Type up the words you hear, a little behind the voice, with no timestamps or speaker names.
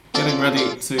getting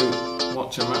ready to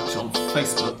watch a match on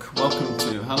Facebook, welcome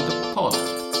to Hand of Pod.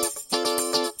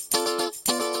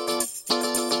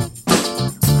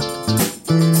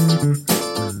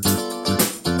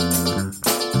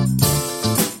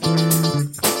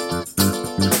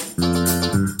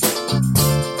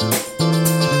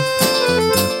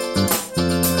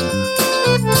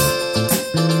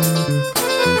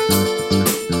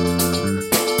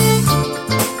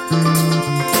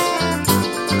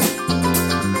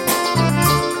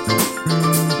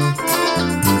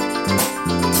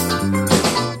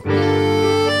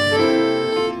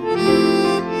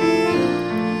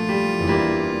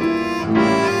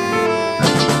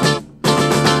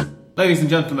 Ladies and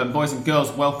gentlemen, boys and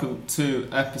girls, welcome to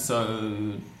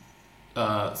episode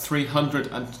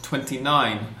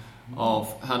 329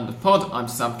 of Hand of Pod. I'm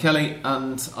Sam Kelly,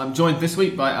 and I'm joined this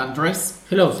week by Andres.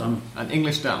 Hello, Sam. And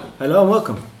English Dan. Hello, and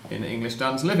welcome. In English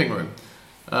Dan's living room.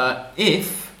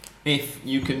 If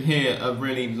you can hear a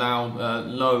really loud,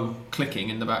 low clicking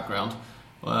in the background,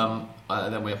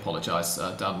 then we apologise.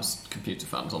 Dan's computer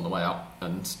fan's on the way out,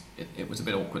 and it was a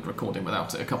bit awkward recording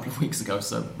without it a couple of weeks ago,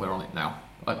 so we're on it now.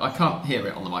 I can't hear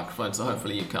it on the microphone, so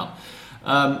hopefully you can.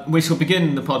 We shall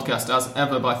begin the podcast as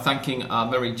ever by thanking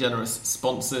our very generous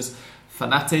sponsors,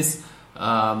 Fanatis,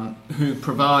 who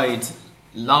provide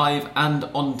live and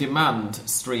on-demand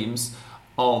streams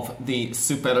of the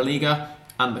Superliga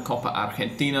and the Copa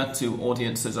Argentina to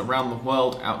audiences around the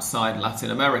world outside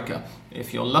Latin America.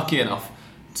 If you're lucky enough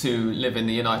to live in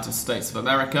the United States of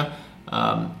America,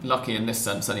 lucky in this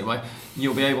sense anyway,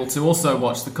 you'll be able to also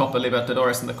watch the Copa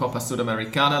Libertadores and the Copa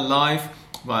Sudamericana live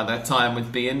via their tie-in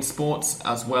with beIN Sports,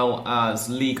 as well as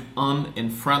Ligue 1 in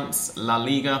France, La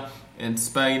Liga in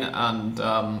Spain, and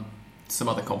some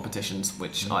other competitions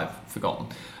which I've forgotten.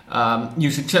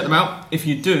 You should check them out. If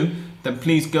you do, then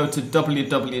please go to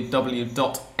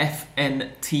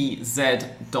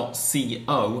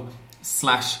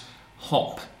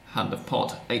www.fntz.co/hop, Hand of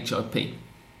Pod, HOP.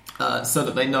 So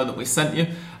that they know that we sent you.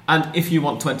 And if you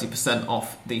want 20%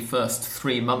 off the first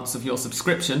 3 months of your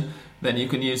subscription, then you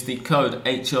can use the code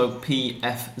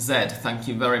HOPFZ. Thank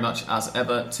you very much, as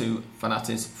ever, to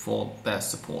Fanatis for their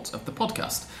support of the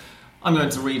podcast. I'm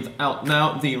going to read out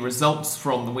now the results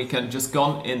from the weekend just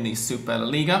gone in the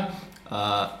Superliga,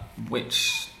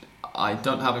 which I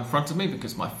don't have in front of me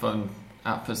because my phone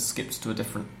app has skipped to a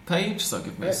different page, so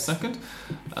give me a second.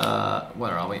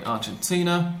 Where are we?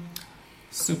 Argentina.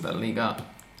 Superliga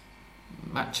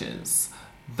matches.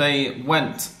 They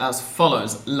went as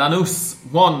follows. Lanús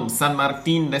 1, San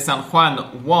Martín de San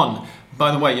Juan 1.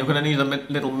 By the way, you're going to need a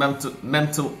little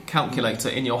mental calculator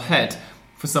in your head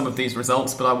for some of these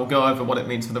results, but I will go over what it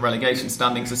means for the relegation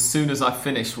standings as soon as I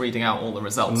finish reading out all the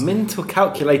results. A mental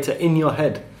calculator in your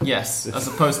head? Yes, as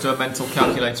opposed to a mental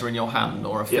calculator in your hand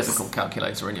or a physical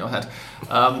calculator in your head.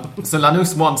 So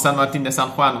Lanús 1, San Martín de San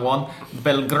Juan 1,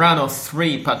 Belgrano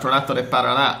 3, Patronato de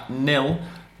Paraná 0,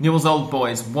 Newell's Old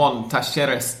Boys 1,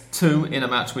 Talleres 2 in a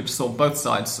match which saw both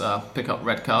sides pick up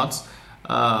red cards,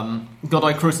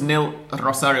 Godoy Cruz 0,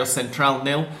 Rosario Central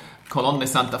 0, Colón de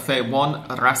Santa Fe 1,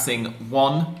 Racing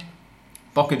 1,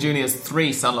 Boca Juniors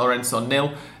 3, San Lorenzo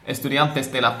 0,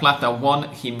 Estudiantes de La Plata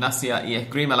 1, Gimnasia y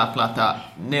Esgrima La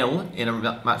Plata 0 in a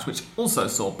match which also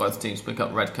saw both teams pick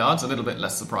up red cards, a little bit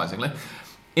less surprisingly.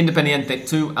 Independiente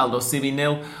 2, Aldosivi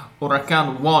 0,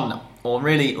 Huracán 1, or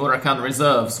really Huracán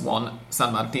Reserves 1,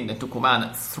 San Martín de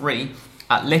Tucumán 3,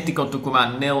 Atlético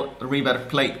Tucumán 0, River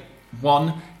Plate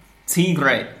 1,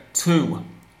 Tigre 2,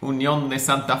 Unión de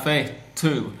Santa Fe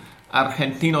 2,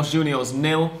 Argentinos Juniors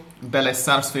 0, Vélez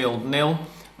Sarsfield 0,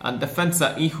 and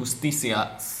Defensa y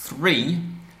Justicia 3,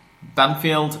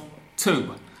 Banfield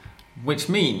 2, which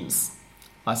means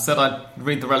I said I'd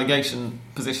read the relegation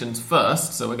positions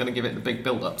first, so we're going to give it the big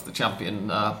build-up to the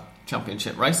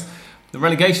championship race. The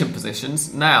relegation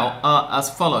positions now are as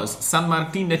follows. San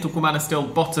Martín de Tucumán is still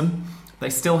bottom. They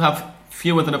still have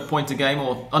fewer than a point a game,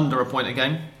 or under a point a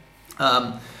game.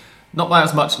 Not by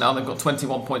as much now. They've got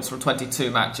 21 points from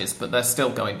 22 matches, but they're still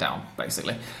going down,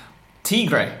 basically.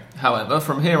 Tigre, however,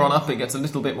 from here on up it gets a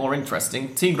little bit more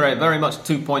interesting. Tigre very much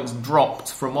 2 points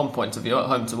dropped from one point of view at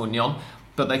home to Unión,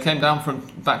 but they came back from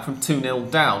 2-0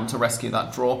 down to rescue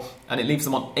that draw, and it leaves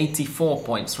them on 84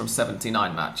 points from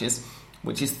 79 matches,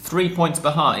 which is 3 points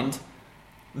behind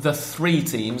the three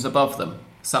teams above them.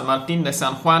 San Martín de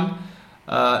San Juan,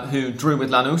 who drew with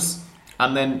Lanús,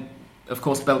 and then of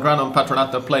course, Belgrano and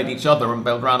Patronato played each other and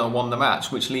Belgrano won the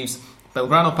match, which leaves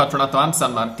Belgrano, Patronato and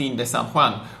San Martín de San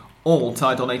Juan all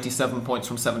tied on 87 points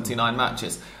from 79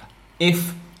 matches.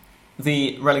 If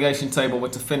the relegation table were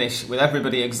to finish with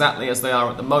everybody exactly as they are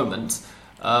at the moment,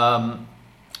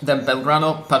 Then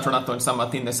Belgrano, Patronato and San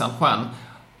Martín de San Juan,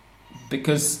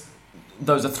 because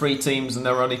those are three teams and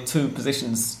there are only two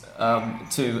positions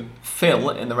to fill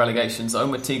in the relegation zone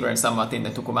with Tigre and San Martín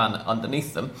de Tucumán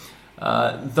underneath them.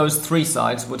 Those three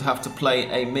sides would have to play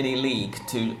a mini league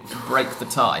to break the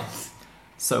tie.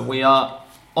 So we are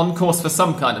on course for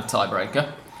some kind of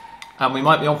tiebreaker, and we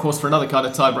might be on course for another kind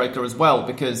of tiebreaker as well,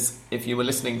 because if you were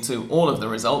listening to all of the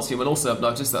results, you will also have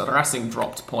noticed that Racing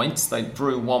dropped points. They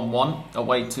drew 1-1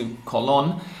 away to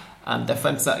Colón, and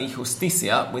Defensa y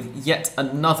Justicia, with yet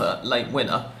another late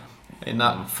winner in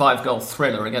that 5-goal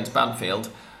thriller against Banfield,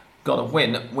 got a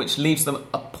win, which leaves them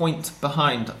a point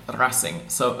behind Racing.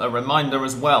 So a reminder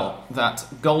as well that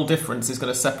goal difference is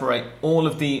going to separate all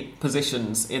of the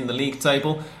positions in the league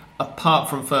table apart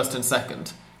from first and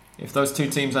second. If those two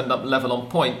teams end up level on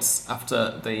points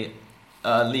after the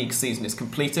league season is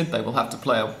completed, they will have to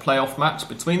play a playoff match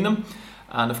between them.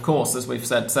 And of course, as we've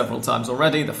said several times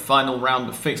already, the final round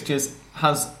of fixtures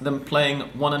has them playing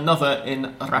one another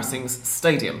in Racing's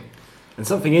stadium. And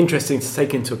something interesting to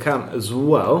take into account as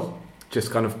well,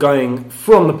 just kind of going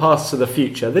from the past to the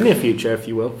future, the near future, if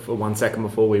you will, for 1 second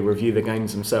before we review the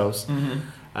games themselves.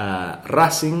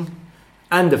 Racing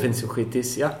and Defensa y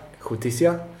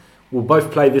Justicia will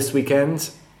both play this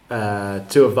weekend.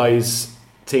 Two of those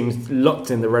teams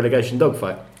locked in the relegation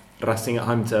dogfight. Racing at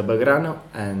home to Belgrano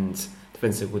and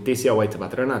Defensa y Justicia away to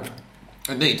Patronato.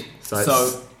 Indeed.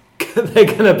 So they're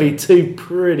going to be two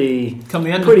pretty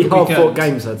hard-fought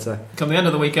games, I'd say. Come the end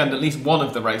of the weekend, at least one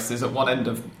of the races at one end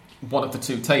of one of the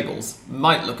two tables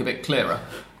might look a bit clearer.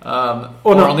 Or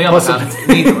on the other hand,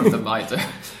 neither of them might do.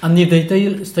 And if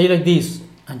they stay like this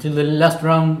until the last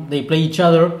round, they play each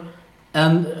other,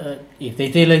 and if they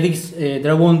stay like this,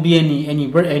 there won't be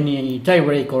any tie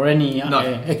break or any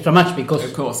extra match, because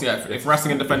of course, yeah. If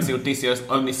Racing and Defensa y Justicia is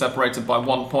only separated by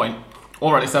 1 point,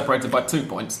 already separated by 2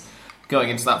 points, going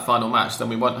into that final match, then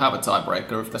we won't have a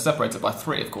tiebreaker. If they're separated by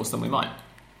 3, of course, then we might.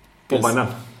 Or by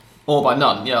none. Or by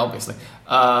none, yeah, obviously.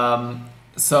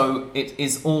 So it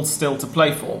is all still to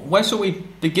play for. Where shall we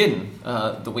begin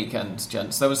the weekend,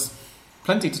 gents? There was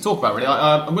plenty to talk about, really.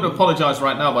 I'm going to apologise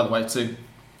right now, by the way, to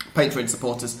Patreon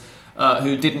supporters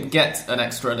who didn't get an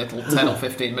extra little 10 or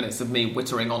 15 minutes of me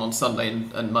wittering on Sunday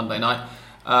and Monday night.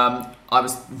 I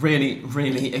was really,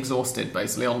 really exhausted,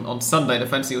 basically. On Sunday,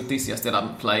 Defensa y Justicia still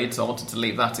hadn't played, so I wanted to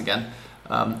leave that again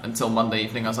until Monday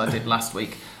evening, as I did last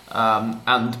week.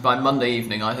 And by Monday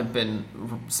evening, I had been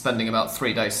spending about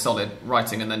 3 days solid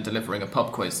writing and then delivering a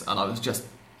pub quiz, and I was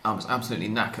absolutely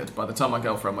knackered. By the time my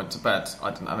girlfriend went to bed,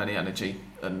 I didn't have any energy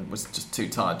and was just too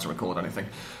tired to record anything.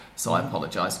 So I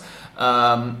apologise.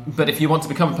 But if you want to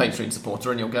become a Patreon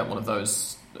supporter, and you'll get one of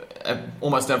those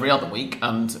almost every other week,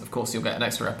 and of course you'll get an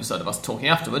extra episode of us talking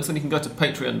afterwards, then you can go to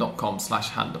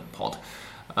patreon.com/handofpod.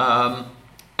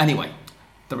 Anyway,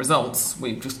 the results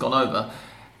we've just gone over.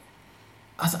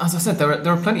 As I said, there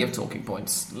are plenty of talking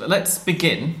points. Let's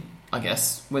begin, I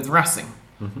guess, with Racing,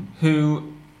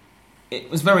 who it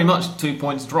was very much 2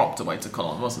 points dropped away to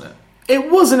Colón, wasn't it?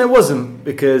 It wasn't,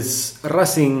 because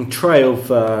Racing trailed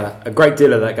for a great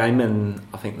deal of that game, and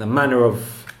I think the manner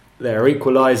of their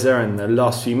equaliser and the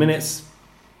last few minutes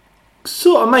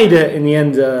sort of made it, in the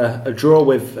end, a draw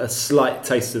with a slight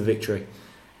taste of victory.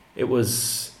 It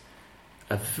was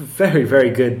a very, very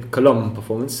good Colón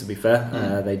performance, to be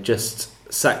fair. They just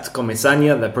sacked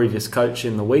Comesaña, their previous coach,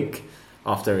 in the week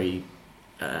after he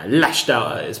lashed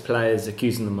out at his players,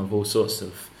 accusing them of all sorts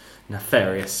of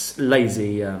nefarious,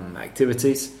 lazy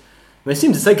activities. And they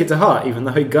seemed to take it to heart, even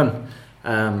though he'd gone.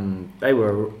 They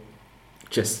were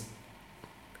just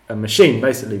a machine,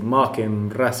 basically, marking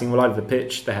Racing all over the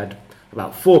pitch. They had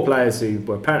about 4 players who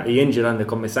were apparently injured under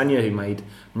Comesaña, who made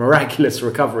miraculous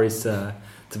recoveries to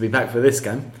be back for this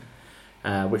game,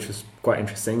 which was quite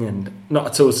interesting and not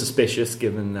at all suspicious,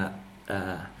 given that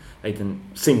they didn't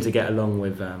seem to get along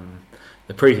with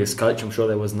the previous coach. I'm sure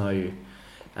there was no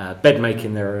bed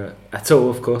making there at all,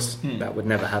 of course. That would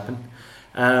never happen.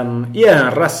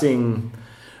 Racing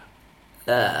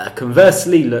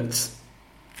conversely looked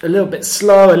a little bit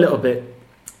slow, a little bit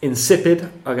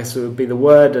insipid, I guess it would be the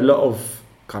word. A lot of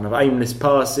kind of aimless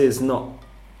passes, not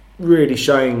really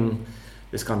showing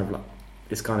this kind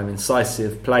of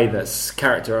incisive play that's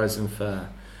characterised them for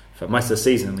most of the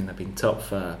season. I mean, they've been top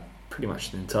for pretty much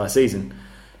the entire season,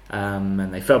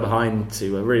 and they fell behind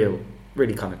to a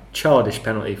really kind of childish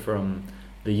penalty from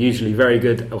the usually very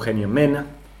good Eugenio Mena,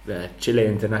 the Chile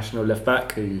international left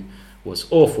back, who was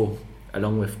awful,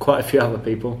 along with quite a few other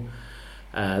people.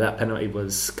 That penalty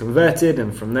was converted,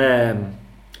 and from there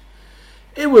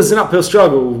it was an uphill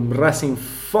struggle. Racing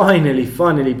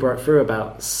finally broke through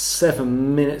about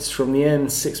 7 minutes from the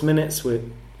end, 6 minutes, with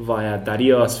via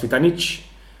Dario Svitanic,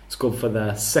 scored for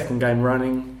the second game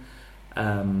running,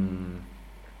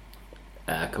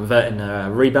 converting a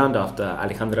rebound after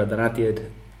Alejandro Donati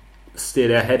had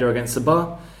steered a header against the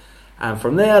bar. And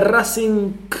from there,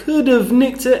 Racing could have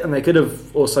nicked it, and they could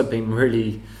have also been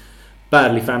really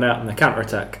badly found out in the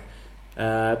counter-attack.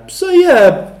 So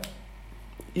yeah,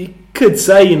 you could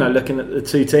say, looking at the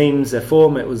two teams, their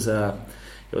form, it was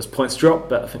points drop,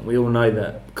 but I think we all know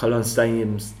that Colón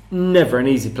Stadium's never an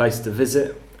easy place to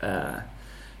visit.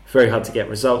 Very hard to get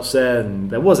results there, and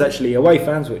there was actually away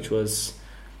fans, which was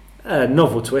a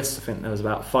novel twist. I think there was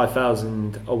about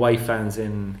 5,000 away fans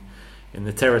in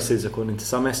the terraces, according to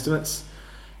some estimates.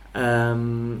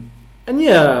 And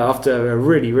yeah, after a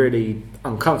really, really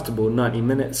uncomfortable 90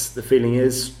 minutes, the feeling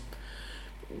is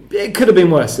it could have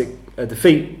been worse. A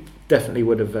defeat definitely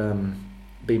would have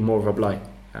been more of a blow.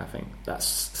 I think that's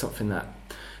something that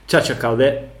Chacho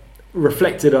Caldet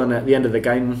reflected on at the end of the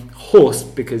game, hoarse,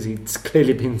 because he'd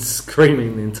clearly been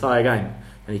screaming the entire game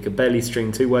and he could barely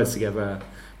string two words together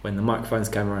when the microphones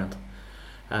came around.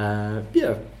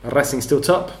 Yeah, Racing still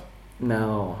top.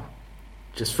 Now,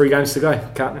 just 3 games to go.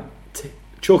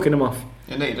 Chalking them off.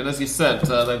 Indeed, and as you said,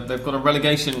 they've got a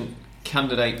relegation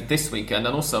candidate this weekend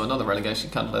and also another relegation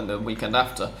candidate the weekend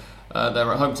after.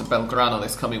 They're at home to Belgrano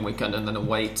this coming weekend and then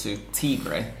away to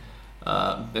Tigre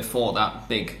before that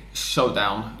big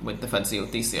showdown with Defensa y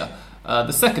Justicia.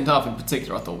 The second half in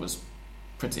particular I thought was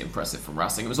pretty impressive from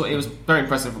Racing. It was very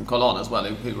impressive from Colón as well,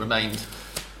 who remained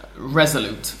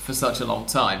resolute for such a long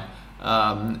time.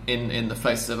 In the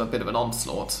face of a bit of an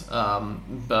onslaught,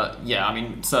 but yeah, I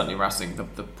mean, certainly Racing,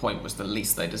 the point was the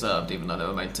least they deserved, even though they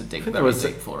were made to dig very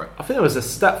deep for it. I think there was a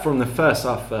stat from the first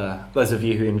half, those of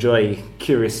you who enjoy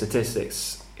curious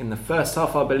statistics. In the first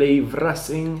half, I believe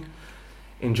Racing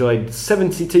enjoyed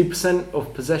 72%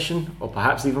 of possession, or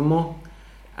perhaps even more,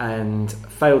 and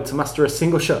failed to muster a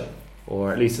single shot,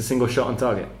 or at least a single shot on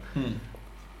target,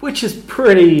 which is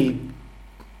pretty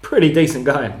decent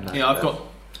going. Yeah, I've got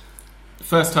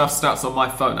first half stats on my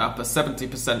phone app, a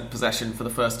 70% possession for the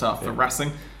first half for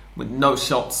Racing, with no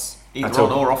shots either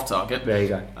on or off target. There you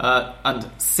go. And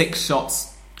 6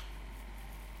 shots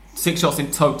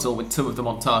in total, with 2 of them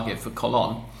on target for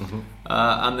Colón.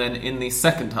 And then in the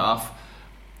second half,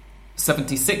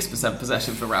 76%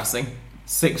 possession for Racing,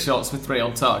 6 shots with 3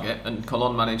 on target, and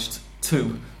Colón managed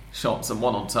 2 shots and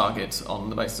 1 on target on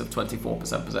the basis of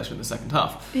 24% possession in the second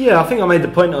half. Yeah, I think I made the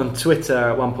point on Twitter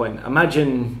at one point.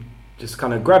 Imagine just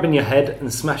kind of grabbing your head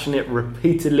and smashing it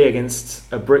repeatedly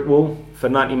against a brick wall for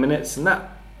 90 minutes. And that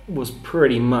was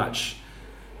pretty much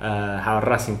how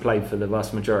Racing played for the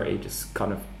vast majority. Just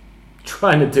kind of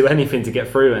trying to do anything to get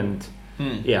through and,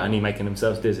 only making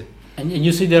themselves dizzy. And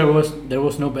you see there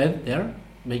was no bed there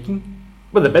making?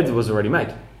 Well, the bed was already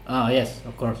made. Ah, yes,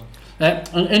 of course.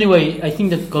 Anyway, I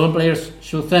think that Colón players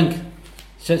should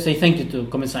say thank you to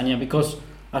Comesaña, because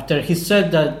after he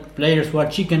said that players were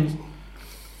chickens,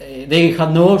 they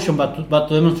had no option but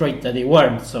to demonstrate that they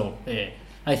weren't. So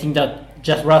I think that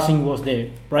just Racing was the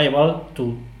rival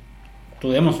to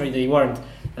demonstrate that they weren't.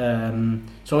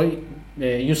 So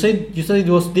you said it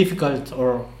was difficult,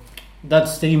 or that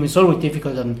stadium is always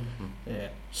difficult, and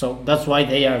so that's why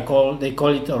they call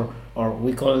it, or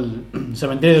we call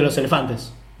Cementerio de los Elefantes,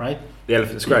 right? The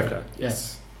Elephant's Grave.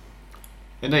 Yes.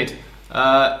 Indeed.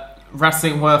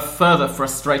 Racing were further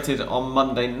frustrated on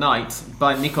Monday night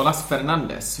by Nicolás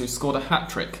Fernández, who scored a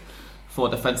hat-trick for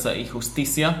Defensa y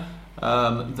Justicia.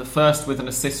 The first with an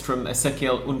assist from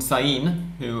Ezequiel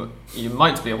Unzain, who you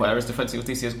might be aware is Defensa y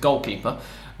Justicia's goalkeeper,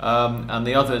 and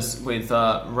the others with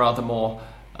rather more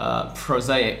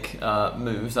prosaic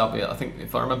moves, albeit I think,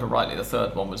 if I remember rightly, the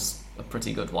third one was a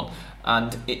pretty good one.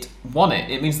 And it won it.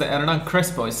 It means that Hernan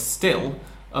Crespo is still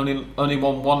only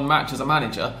won 1 match as a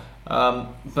manager.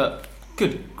 But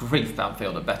good grief,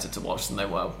 Banfield are better to watch than they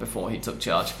were before he took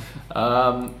charge.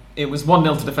 It was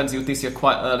 1-0 to Defensa y Justicia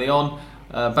quite early on.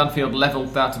 Banfield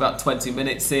levelled that about 20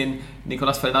 minutes in.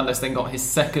 Nicolás Fernández then got his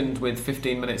second with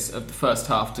 15 minutes of the first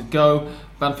half to go.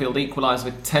 Banfield equalised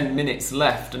with 10 minutes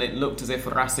left, and it looked as if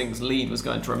Racing's lead was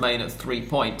going to remain at 3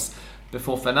 points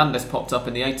before Fernández popped up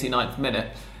in the 89th minute.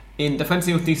 In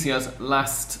Defensa y Justicia's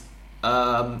last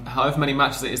however many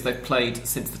matches it is they've played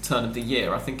since the turn of the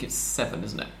year, I think it's 7,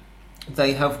 isn't it?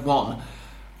 They have won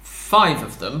 5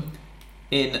 of them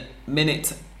in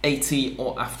minute 80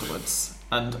 or afterwards,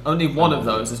 and only one of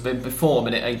those has been before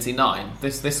minute 89.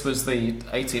 This was the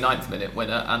 89th minute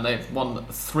winner, and they've won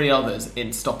 3 others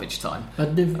in stoppage time.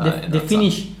 But the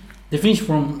finish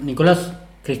from Nicolás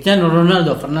Cristiano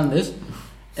Ronaldo Fernández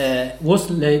was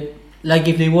like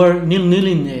if they were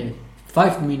 0-0 in the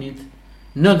 5th minute,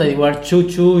 not that they were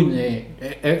 2-2 in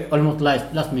the almost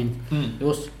last minute. It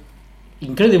was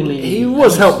incredibly. He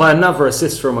was helped by another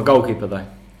assist from a goalkeeper though.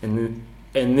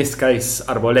 In this case,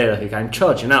 Arboleda, who came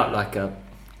charging out like a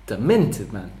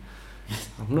demented man.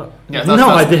 I've no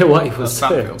idea what he was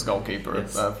doing. Banfield's goalkeeper,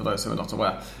 yes. For those who are not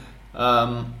aware.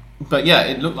 But yeah,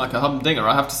 it looked like a humdinger.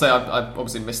 I have to say, I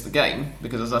obviously missed the game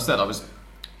because, as I said, I was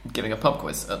giving a pub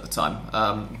quiz at the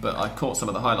time. But I caught some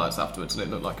of the highlights afterwards, and it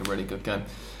looked like a really good game,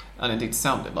 and indeed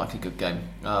sounded like a good game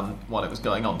while it was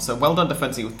going on. So well done,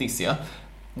 Defensa y Justicia.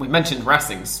 We mentioned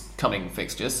Racing's coming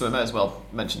fixtures, so we may as well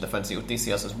mention Defensa y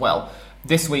Justicia's as well.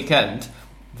 This weekend,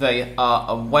 they are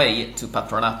away to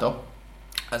Patronato,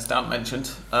 as Dan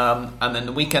mentioned, and then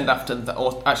the weekend after,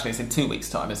 or actually it's in 2 weeks'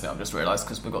 time, isn't it? I've just realised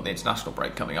because we've got the international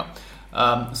break coming up.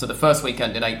 So the first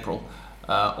weekend in April,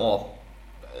 or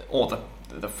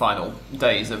the final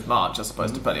days of March, I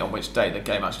suppose, depending on which day the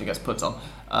game actually gets put on,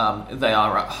 they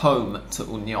are at home to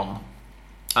Union,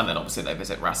 and then obviously they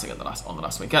visit Racing on the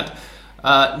last weekend.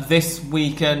 This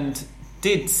weekend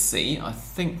did see, I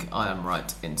think I am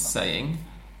right in saying,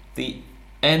 the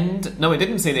end. No, it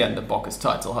didn't see the end of Boca's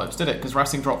title hopes, did it? Because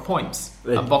Racing dropped points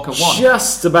and Boca won.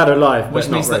 Just about alive, which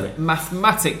means really. That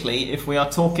mathematically, if we are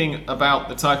talking about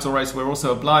the title race, we're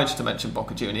also obliged to mention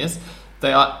Boca Juniors.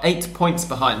 They are 8 points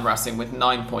behind Racing with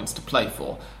 9 points to play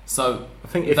for. So I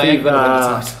think if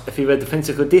either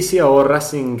Defensa y Justicia or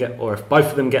Racing, or if both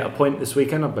of them get a point this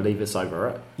weekend, I believe it's over,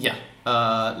 right? Yeah.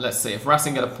 Let's see. If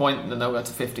Racing get a point, then they'll go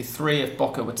to 53. If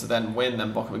Boca were to then win,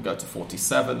 then Boca would go to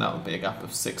 47. That would be a gap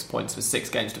of 6 points with 6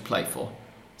 games to play for.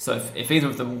 So if either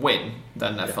of them win,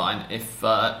 then they're fine.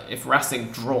 If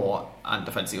Racing draw and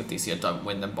Defensa y Justicia don't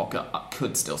win, then Boca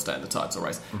could still stay in the title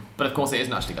race. But of course, it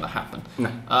isn't actually going to happen.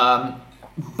 No.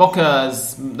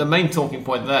 Boca's the main talking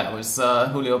point there was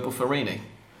Julio Buffarini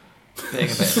being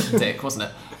a bit of a dick, wasn't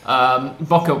it?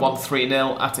 Boca won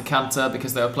 3-0 at Atalanta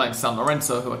because they were playing San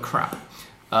Lorenzo, who are crap.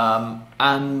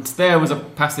 And there was a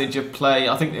passage of play.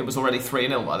 I think it was already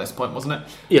 3-0 by this point, wasn't it?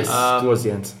 Yes, towards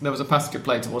the end. There was a passage of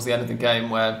play towards the end of the game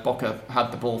where Boca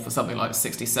had the ball for something like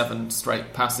 67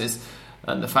 straight passes,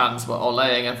 and the fans were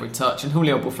olaying every touch. And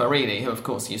Julio Buffarini, who of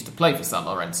course used to play for San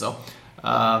Lorenzo,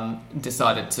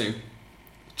 decided to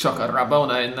chuck a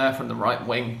Rabona in there from the right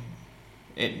wing.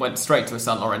 It went straight to a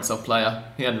San Lorenzo player.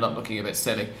 He ended up looking a bit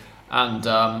silly. And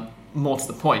more to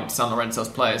the point, San Lorenzo's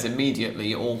players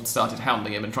immediately all started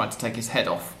hounding him and trying to take his head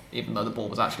off, even though the ball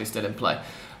was actually still in play.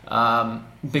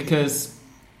 Because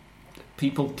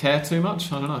people care too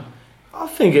much? I don't know. I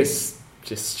think it's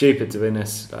just stupid, to be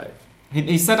honest. Like,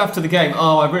 he said after the game,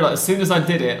 I realised, as soon as I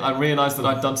did it, I realised that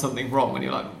I'd done something wrong. And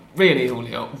you're like, really,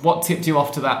 Julio? What tipped you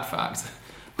off to that fact?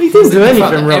 But he didn't do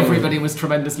anything wrong. Everybody was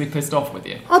tremendously pissed off with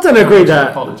you. I don't agree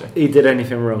that he did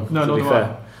anything wrong, to be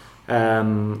fair.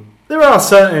 There are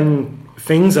certain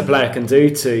things a player can do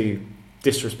to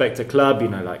disrespect a club,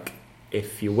 like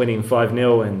if you're winning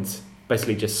 5-0 and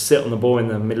basically just sit on the ball in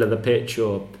the middle of the pitch,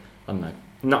 or, I don't know,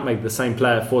 nutmeg the same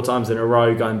player 4 times in a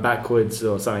row going backwards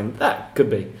or something. That could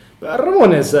be. But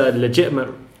Ramon is a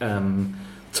legitimate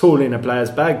tool in a player's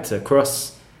bag to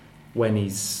cross when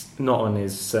he's not on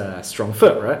his strong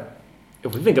foot, right?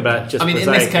 If we think about it, just in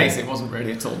this case, it wasn't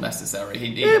really at all necessary.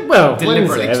 He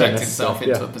deliberately checked himself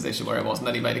into a position where it was, and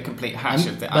then he made a complete hash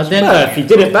of it. But if he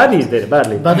did it badly, he did it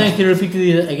badly. But then he repeated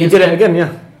it against. He did it again,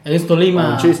 against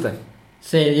Tolima on Tuesday.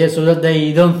 So that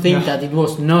they don't think that it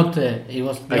was not. It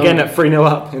was again at 3-0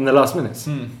 up in the last minutes.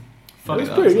 Funny,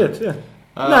 it's pretty good,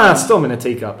 yeah. Storm in a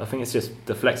teacup. I think it's just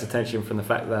deflects attention from the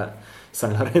fact that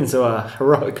San Lorenzo are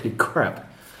heroically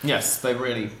crap. Yes, they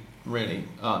really, really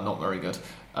are not very good.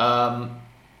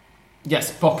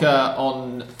 Yes,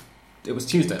 Boca it was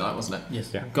Tuesday night, wasn't it?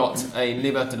 Yes. Yeah. Got a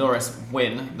Libertadores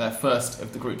win, their first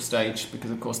of the group stage, because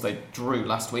of course they drew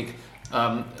last week.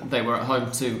 They were at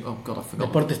home to, I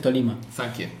forgot. Deportes Tolima.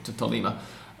 Thank you, to Tolima.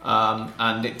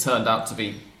 And it turned out to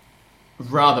be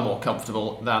rather more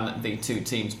comfortable than the two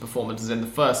teams' performances in the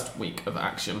first week of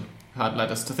action had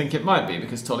led us to think it might be,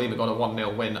 because Tolima got a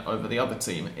 1-0 win over the other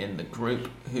team in the group,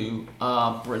 who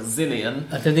are Brazilian.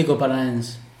 Atlético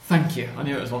Paranaense. Thank you. I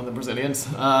knew it was one of the Brazilians.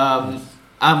 And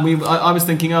I was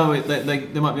thinking,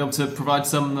 they might be able to provide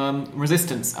some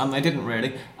resistance, and they didn't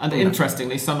really. And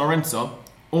interestingly, San Lorenzo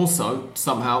also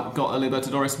somehow got a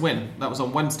Libertadores win. That was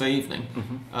on Wednesday evening.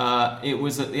 It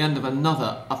was at the end of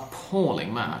another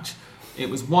appalling match. It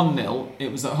was 1-0.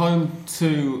 It was at home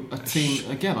to a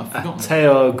team, again, I've forgotten.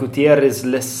 Teo Gutierrez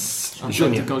Les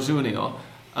Junior. Junior.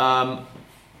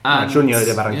 Junior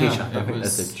de Barranquilla. I think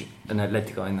there's an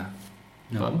Atletico in there.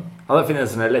 No. I don't think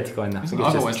there's an Atletico in there. I think it's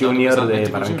I've just always known it Junior was de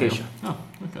Atletico Barranquilla. Junior. Oh,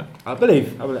 okay. I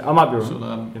believe. I might be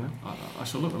wrong. I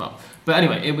shall look them up. But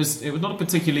anyway, it was not a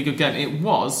particularly good game. It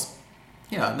was,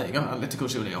 there you go, Atletico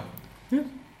Junior.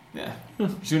 Yeah.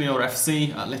 Junior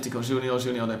FC, Atletico Junior,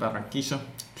 Junior de Barranquilla,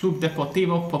 Club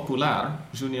Deportivo Popular,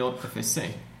 Junior FC.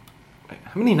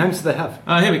 How many names do they have?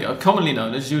 Here we go. Commonly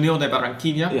known as Junior de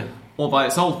Barranquilla, or by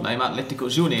its old name, Atletico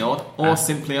Junior, or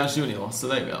simply as Junior. So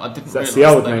there you go. I didn't realise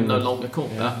that they were no longer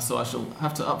called that, so I shall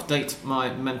have to update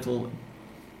my mental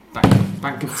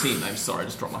bank of team names. Sorry, I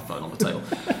just dropped my phone on the table.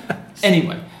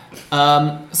 Anyway,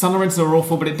 San Lorenzo are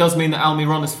awful, but it does mean that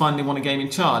Almiron has finally won a game in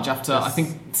charge after, I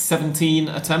think, 17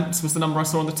 attempts was the number I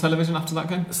saw on the television after that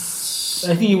game.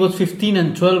 I think it was 15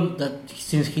 and 12 that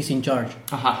since he's in charge.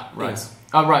 Aha, right. Yeah.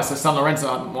 Oh, right, so San Lorenzo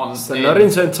hadn't won. San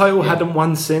Lorenzo in total hadn't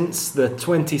won since the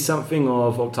 20-something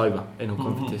of October in all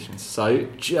competitions. So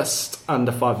just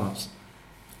under 5 months.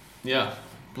 Yeah.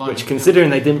 Blinding, which,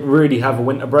 considering they didn't really have a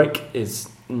winter break, is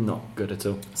not good at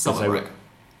all. Summer break.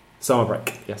 Summer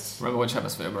break, yes. Remember which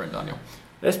hemisphere we're in, Daniel?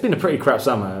 It's been a pretty crap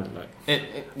summer.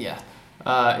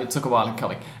 It took a while in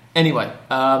coming. Anyway,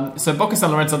 so Boca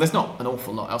San Lorenzo, there's not an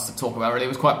awful lot else to talk about really. It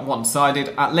was quite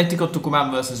one-sided. Atletico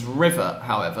Tucumán versus River,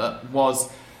 however,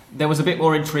 there was a bit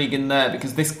more intrigue in there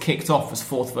because this kicked off as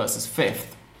 4th versus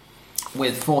 5th,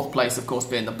 with 4th place, of course,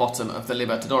 being the bottom of the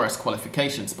Libertadores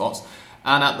qualification spots.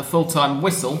 And at the full-time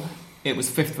whistle, it was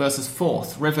 5th versus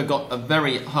 4th. River got a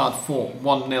very hard-fought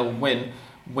 1-0 win,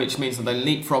 which means that they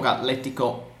leapfrog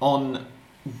Atletico on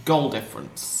goal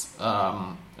difference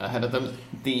ahead of them.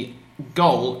 The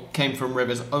goal came from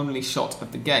River's only shot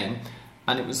of the game,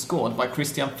 and it was scored by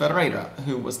Cristian Ferreira,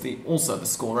 who was also the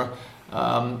scorer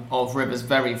of River's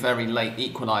very, very late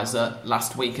equaliser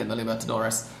last week in the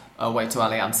Libertadores away to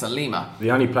Alianza Lima. The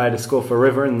only player to score for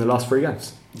River in the last 3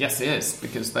 games. Yes, he is,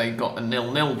 because they got a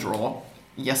 0-0 draw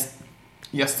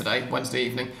yesterday, Wednesday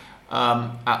evening,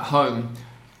 at home.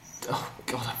 Oh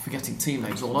God, I'm forgetting team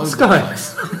names all over the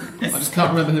place. I just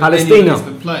can't remember who Palestino has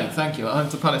been playing. Thank you. At home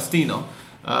to Palestino,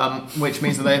 which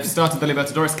means that they've started the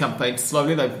Libertadores campaign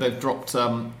slowly. They've dropped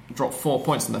 4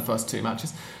 points in their first 2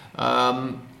 matches,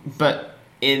 but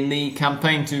in the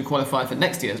campaign to qualify for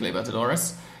next year's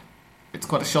Libertadores, it's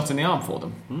quite a shot in the arm for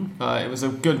them. It was a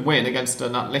good win against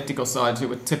an Atletico side who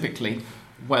were typically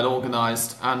well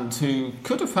organised and who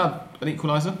could have had an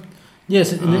equaliser.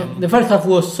 Yes, the first half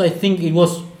was, I think it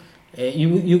was,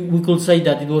 we could say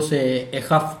that it was a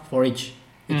half for each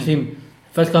team.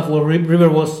 First half, River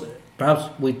was perhaps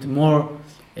with more,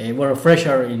 were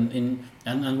fresher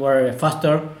and were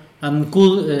faster and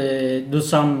could do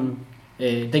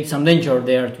take some danger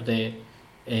there to the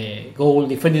goal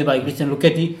defended by Christian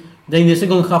Luchetti. Then in the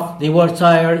second half, they were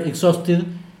tired, exhausted,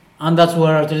 and that's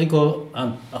where Atletico,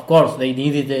 and of course they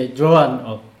needed the draw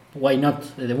and why not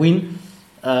the win,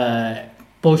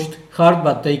 pushed hard,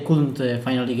 but they couldn't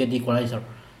finally get the equalizer.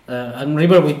 And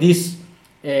River, with this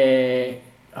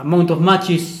amount of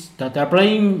matches that they're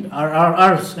playing,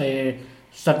 are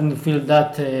starting to feel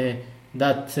that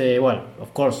well,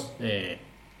 of course, it's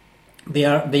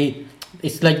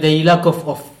like the lack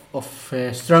of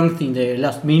strength in the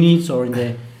last minutes or in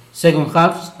the second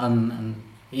halves, and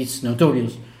it's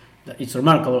notorious. It's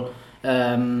remarkable.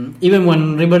 Even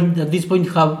when River at this point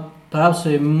have perhaps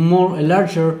a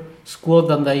larger squad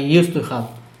than they used to have.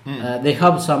 They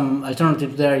have some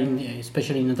alternatives there,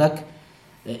 especially in attack.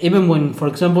 Even when, for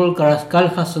example, Carrascal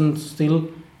hasn't still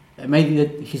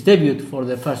made his debut for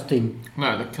the first team.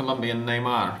 No, the Colombian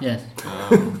Neymar. Yes.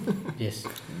 Yes.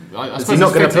 Is he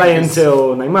not going to play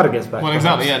until Neymar gets back? Well,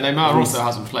 exactly. Yeah, Neymar also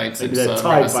hasn't played since River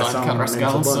signed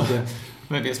Carrascal.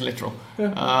 Maybe it's literal.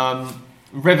 Yeah.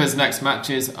 River's next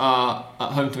matches are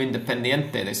at home to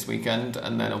Independiente this weekend,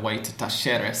 and then away to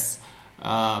Talleres.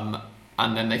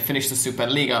 And then they finish the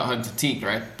Superliga at home to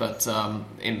Tigre, but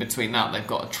in between that they've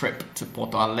got a trip to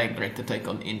Porto Alegre to take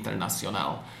on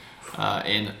Internacional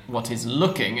in what is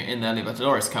looking, in their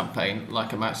Libertadores campaign,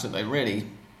 like a match that they really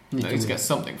need to get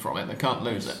something from it. They can't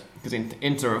lose it, because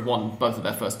Inter have won both of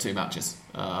their first 2 matches.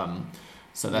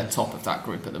 So they're top of that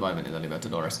group at the moment in the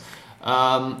Libertadores.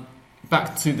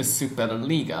 Back to the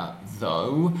Superliga,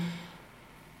 though,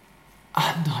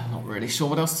 I'm not really sure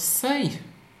what else to say.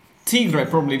 Tigre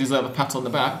probably deserve a pat on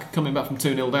the back, coming back from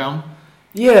 2-0 down.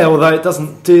 Yeah, although it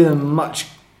doesn't do them much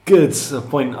good to a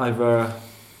point over,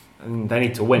 and they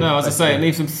need to win. No, as I say, it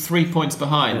leaves them 3 points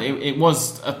behind. Yeah. It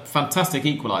was a fantastic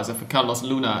equaliser for Carlos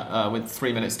Luna with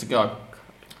 3 minutes to go,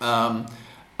 and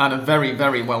a very,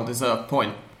 very well-deserved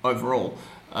point overall.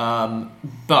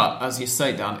 But, as you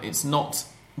say, Dan, it's not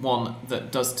one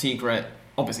that does Tigre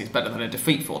obviously it's better than a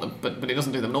defeat for them, but it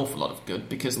doesn't do them an awful lot of good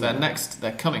because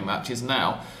their coming matches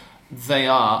now, they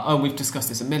are, we've discussed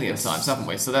this a million times, haven't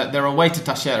we? So they're away to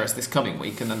Talleres this coming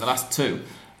week, and then the last two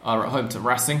are at home to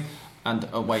Racing and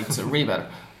away to River.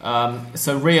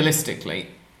 So realistically,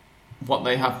 what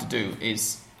they have to do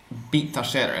is beat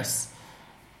Talleres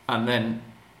and then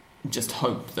just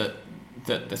hope that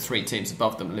the three teams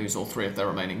above them lose all three of their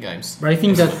remaining games. But I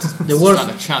think that the worst...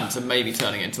 stand a chance of maybe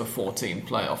turning it into a 14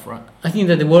 playoff, right? I think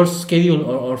that the worst schedule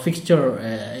or fixture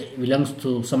belongs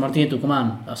to San Martín and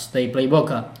Tucumán as they play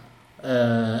Boca.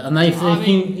 And I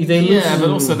think if they lose... Yeah, but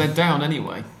also they're down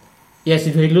anyway. Yes,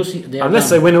 if they lose... Unless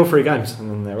they win all three games, and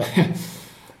then they're up.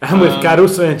 And with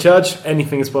Caruso in charge,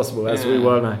 anything is possible, as we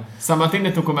well know. San Martín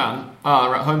and Tucumán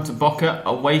are at home to Boca,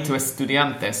 away to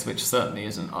Estudiantes, which certainly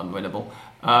isn't unwinnable,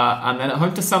 and then at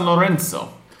home to San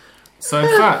Lorenzo. So in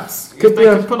fact, if they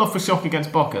can pull off a shock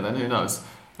against Boca, then who knows?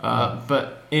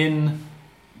 But in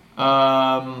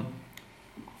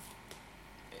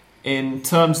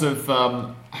terms of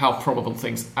how probable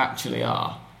things actually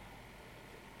are,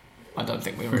 I don't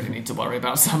think we really need to worry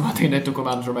about San Martín and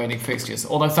Tucumán's remaining fixtures.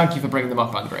 Although, thank you for bringing them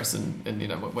up, Andres, and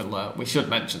we should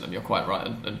mention them. You're quite right,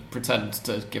 and pretend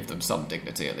to give them some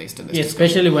dignity at least in this. Yes,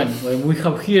 especially when we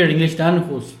have here English Dan,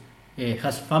 who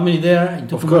has family there in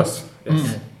Tucumán. Of course,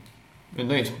 yes.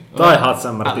 Indeed. Die hard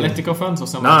San Martín. Atletico fans or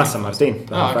San Martín? Nah, San Martín.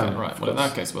 Okay, right. Well, in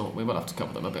that case, we will have to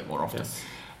cover them a bit more often.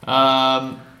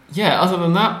 Yes. Other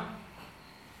than that.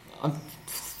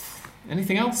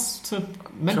 Anything else to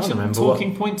mention?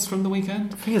 Talking points from the weekend?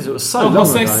 The thing is, it was so long ago.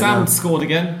 Jose Sam scored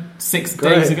again 6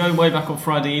 days ago, way back on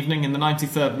Friday evening in the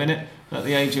 93rd minute at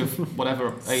the age of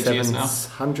whatever age he is now.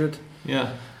 700.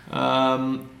 Yeah.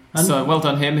 So well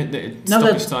done him.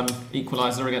 Stoppage time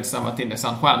equaliser against San Martín de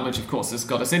San Juan, which of course has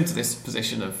got us into this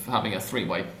position of having a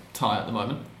 3-way tie at the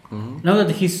moment. Mm-hmm. Now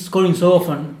that he's scoring so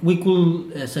often, we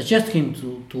could suggest him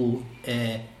to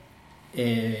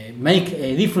make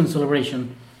a different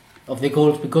celebration of the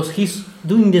goals, because he's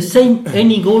doing the same.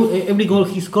 Every goal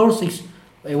he scores, he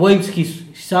waves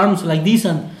his arms like this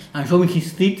and showing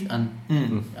his teeth, and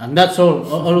that's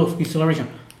all of his celebration.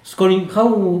 Scoring,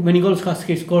 how many goals has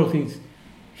he scored since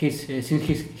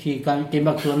he came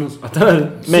back to Lanús? I don't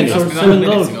know, many. 6 or 7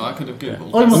 goals. I could have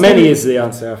googled. Many is the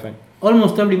answer, I think.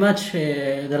 Almost every match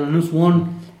that Lanús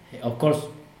won, of course,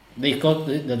 they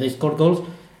scored goals.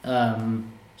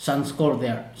 San scored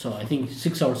there, so I think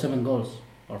 6 or 7 goals.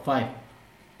 Or 5.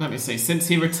 Let me see. Since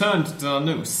he returned to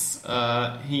Lanús,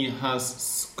 he has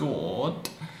scored,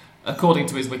 according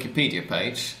to his Wikipedia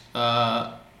page.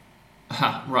 Right,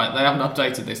 they haven't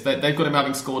updated this. They've got him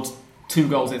having scored 2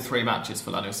 goals in 3 matches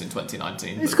for Lanús in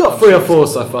 2019. He's got 3 or 4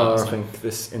 so far, I think,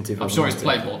 this interview. I'm sure he's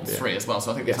played more than 3 as well,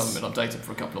 so I think this hasn't been updated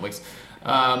for a couple of weeks. He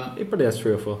probably has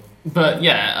 3 or 4. But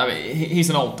yeah, I mean, he's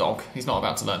an old dog. He's not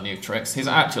about to learn new tricks. His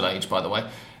actual age, by the way,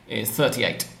 is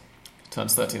 38.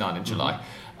 Turns 39 in July.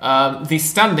 The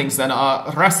standings then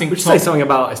are Racing. Which say something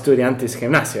about Estudiantes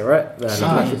Gimnasia, right?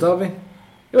 The derby.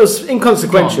 It was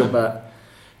inconsequential, but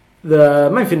the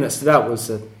main thing that stood out was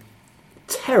a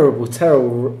terrible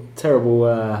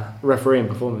refereeing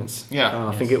performance. Yeah,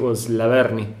 I think it was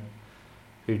Laverni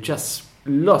who just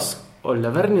lost. Or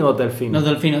Laverni or Delfino? No,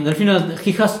 Delfino.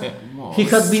 He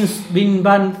has been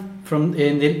banned from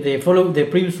the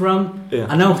previous round,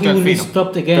 and now he will be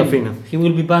stopped again. Delfino. He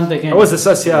will be banned again. I was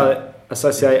associate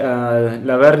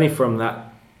Laverni from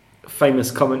that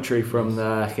famous commentary from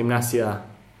the Gimnasia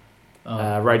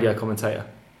radio commentator,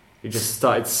 who just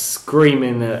started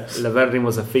screaming that Laverni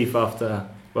was a thief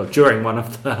during one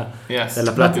of the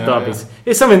La Plata derbies. Yeah.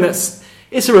 It's something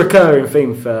it's a recurring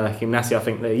theme for Gimnasia. I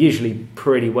think they're usually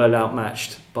pretty well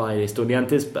outmatched by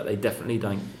Estudiantes, but they definitely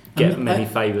don't get many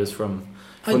favours from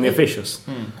the officials.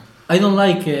 I don't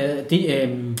like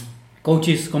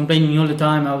coaches complaining all the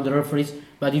time about the referees.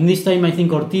 But in this time, I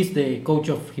think Ortiz, the coach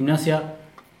of Gimnasia,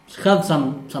 had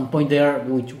some point there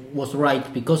which was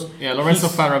right, because Lorenzo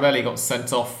Farabelli got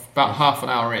sent off about half an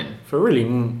hour in for really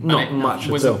not much.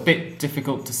 It was a bit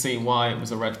difficult to see why it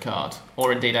was a red card,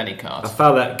 or indeed any card. I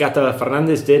found that Gato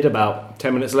Fernandez did about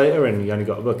 10 minutes later, and he only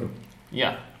got a booking.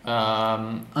 Yeah,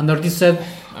 and Ortiz said,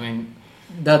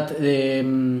 that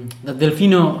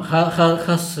Delfino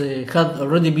has had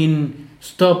already been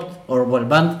stopped or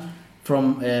banned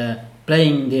from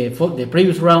playing the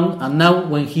previous round, and now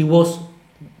when he was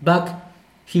back,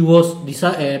 he was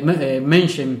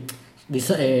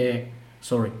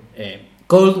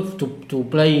called to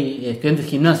play Estudiantes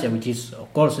Gimnasia, which is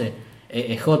of course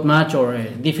a hot match or a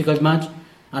difficult match,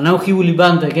 and now he will be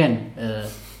banned again.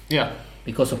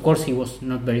 Because of course he was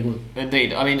not very good.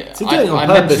 Indeed, I mean, is he doing it on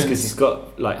purpose because he's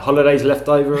got like holidays left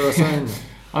over or something?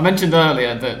 I mentioned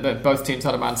earlier that both teams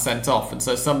had a man sent off, and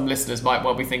so some listeners might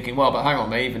well be thinking, well, but hang on,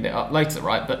 they evened it up later,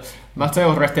 right? But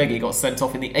Matteo Retegui got sent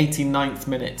off in the 89th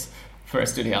minute for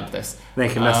Estudiantes.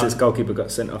 Nick Nasia's goalkeeper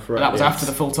got sent off, right? That was after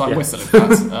the full-time whistle, in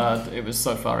fact. It was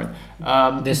so far in.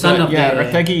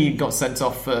 Retegui got sent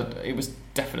off for, it was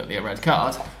definitely a red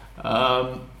card.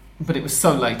 But it was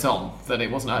so late on that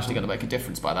it wasn't actually going to make a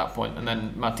difference by that point. And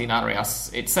then Martin Arias,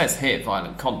 it says here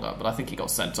violent conduct, but I think he got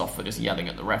sent off for just yelling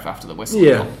at the ref after the whistle.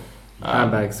 Yeah,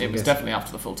 handbags. It was definitely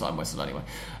after the full-time whistle anyway.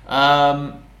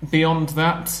 Beyond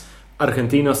that,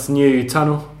 Argentinos' new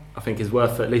tunnel, I think, is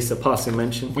worth at least a passing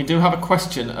mention. We do have a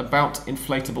question about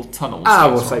inflatable tunnels.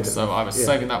 We'll save it. So I was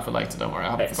saving that for later, don't worry, I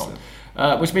haven't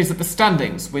forgotten. Which means that the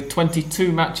standings, with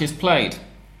 22 matches played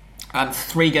and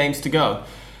 3 games to go,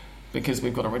 because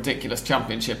we've got a ridiculous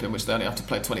championship in which they only have to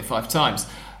play 25 times,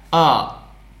 are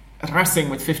Racing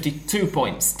with 52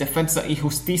 points, Defensa y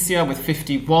Justicia with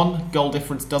 51, goal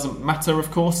difference doesn't matter,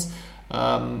 of course,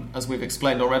 as we've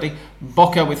explained already,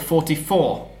 Boca with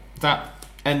 44, that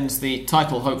ends the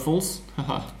title hopefuls.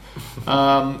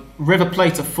 River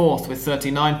Plate are 4th with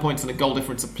 39 points and a goal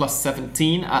difference of plus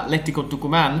 17, Atlético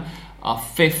Tucumán are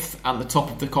 5th and the top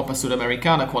of the Copa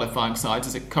Sudamericana qualifying sides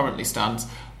as it currently stands,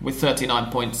 with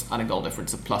 39 points and a goal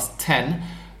difference of plus 10.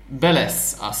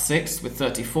 Vélez are 6th with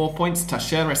 34 points.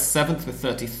 Talleres 7th with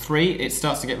 33. It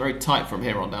starts to get very tight from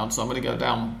here on down, so I'm going to go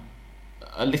down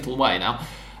a little way now.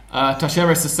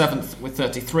 Talleres are 7th with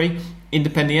 33.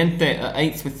 Independiente are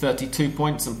 8th with 32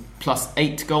 points and plus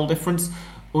 8 goal difference.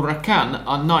 Huracan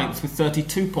are 9th with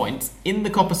 32 points. In the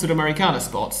Copa Sudamericana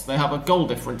spots, they have a goal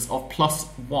difference of plus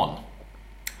 1.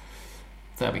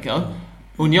 There we go.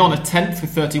 Union are 10th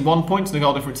with 31 points and a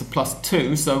goal difference of plus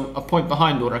 2, so a point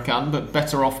behind Huracan, but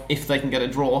better off if they can get a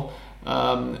draw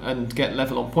and get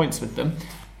level on points with them.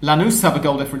 Lanús have a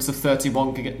goal difference of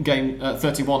 31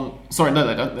 Sorry, no,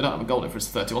 they don't have a goal difference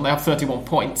of 31. They have 31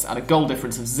 points and a goal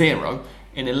difference of 0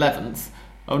 in 11th,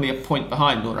 only a point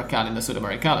behind Huracan in the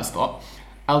Sudamericana spot.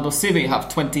 Aldosivi have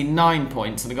 29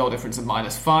 points and a goal difference of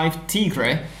minus 5.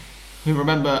 Tigre, who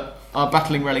remember are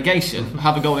battling relegation,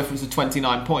 have a goal difference of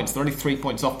 29 points. They're only 3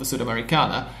 points off the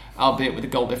Sudamericana, albeit with a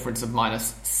goal difference of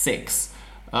minus 6.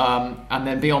 And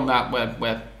then beyond that,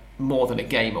 we're more than a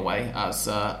game away, as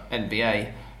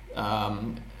NBA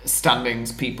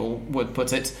standings people would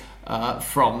put it,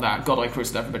 from that. Godoy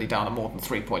Cruz and everybody down are more than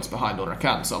 3 points behind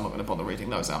Huracan, so I'm not going to bother reading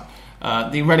those out.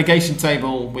 The relegation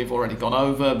table we've already gone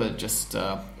over, but just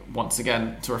once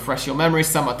again to refresh your memory,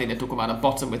 San Martín de Tucumán are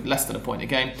bottom with less than a point a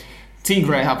game.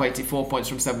 Tigre have 84 points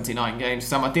from 79 games.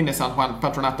 San Martín de San Juan,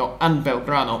 Patronato and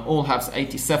Belgrano all have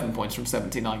 87 points from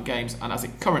 79 games, and as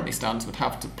it currently stands would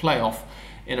have to play off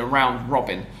in a round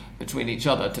robin between each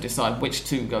other to decide which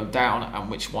two go down and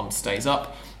which one stays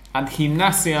up. And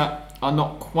Gimnasia are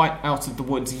not quite out of the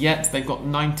woods yet. They've got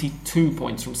 92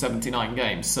 points from 79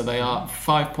 games, so they are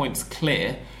 5 points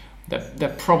clear.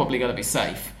 They're probably going to be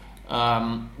safe,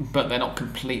 but they're not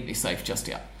completely safe just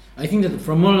yet. I think that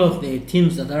from all of the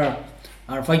teams that are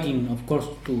fighting, of course,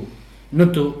 to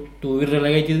not to be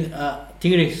relegated,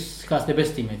 Tigres has the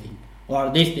best team, I think, or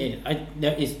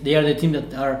they are the team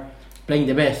that are playing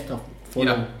the best all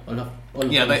of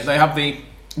they have the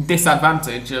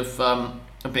disadvantage of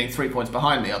being 3 points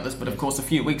behind the others, but of course a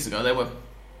few weeks ago they were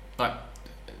like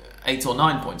 8 or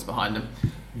 9 points behind them.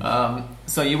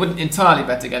 So you wouldn't entirely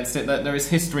bet against it. There is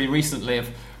history recently of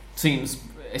teams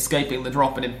escaping the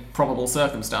drop in improbable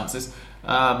circumstances,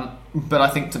 but I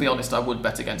think, to be honest, I would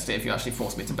bet against it if you actually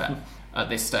forced me to bet at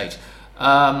this stage.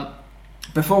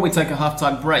 Before we take a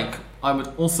half-time break, I would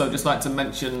also just like to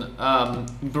mention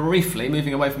briefly,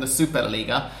 moving away from the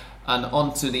Superliga and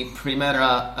onto the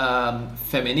Primera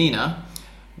Femenina,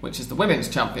 which is the women's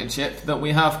championship, that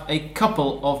we have a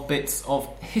couple of bits of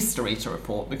history to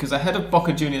report, because ahead of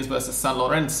Boca Juniors versus San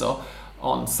Lorenzo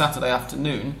on Saturday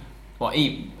afternoon, or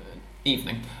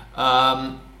evening,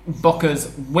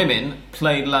 Boca's women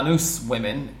played Lanús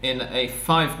women in a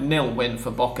 5-0 win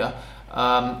for Boca,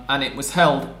 and it was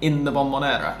held in the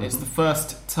Bombonera. It's the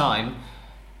first time,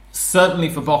 certainly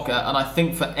for Boca, and I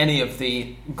think for any of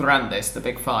the Grandes, the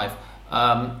Big Five,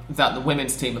 that the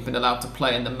women's team have been allowed to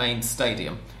play in the main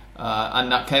stadium.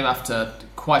 And that came after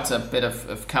quite a bit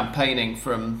of campaigning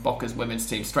from Boca's women's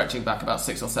team, stretching back about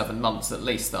 6 or 7 months at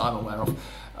least, that I'm aware of,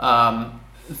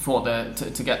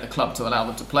 to get the club to allow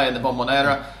them to play in the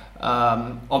Bombonera.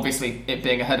 Obviously, it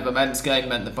being ahead of a men's game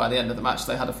meant that by the end of the match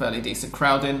they had a fairly decent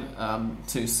crowd in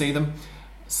to see them.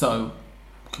 So,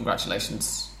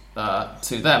 congratulations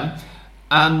to them.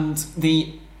 And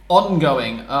the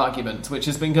ongoing argument, which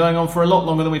has been going on for a lot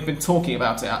longer than we've been talking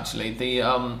about it, actually, the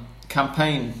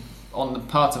campaign on the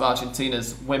part of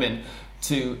Argentina's women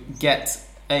to get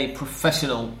a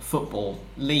professional football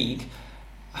league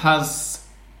has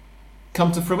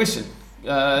come to fruition.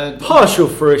 Partial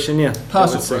fruition, yeah.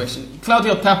 Partial fruition.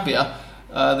 Claudio Tapia,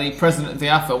 the president of the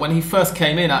AFA, when he first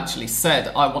came in, actually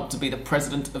said, "I want to be the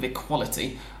president of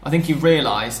equality." I think he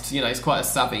realised, he's quite a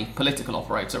savvy political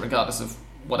operator, regardless of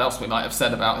what else we might have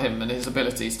said about him and his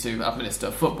abilities to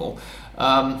administer football.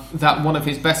 That one of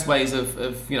his best ways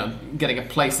of getting a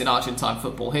place in Argentine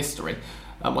football history,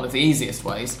 and one of the easiest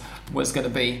ways, was going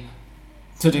to be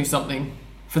to do something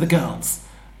for the girls,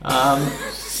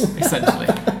 essentially,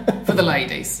 for the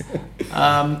ladies.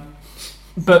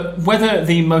 But whether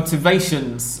the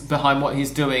motivations behind what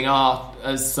he's doing are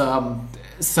as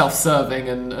self-serving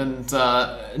and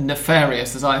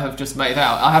nefarious as I have just made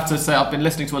out, I have to say I've been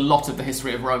listening to a lot of the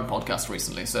History of Rome podcast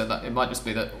recently, so that it might just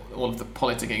be that all of the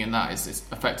politicking in that is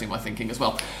affecting my thinking as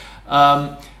well.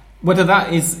 Whether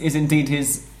that is indeed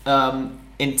his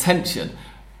intention,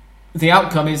 the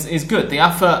outcome is good. The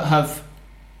AFA have...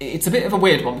 It's a bit of a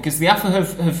weird one, because the AFA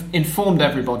have informed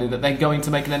everybody that they're going to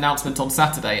make an announcement on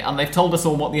Saturday, and they've told us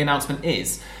all what the announcement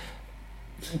is.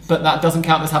 But that doesn't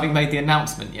count as having made the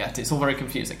announcement yet. It's all very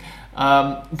confusing.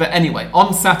 But anyway,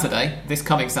 on Saturday, this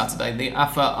coming Saturday, the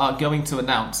AFA are going to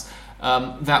announce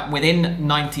that within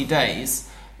 90 days,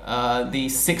 the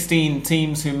 16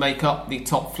 teams who make up the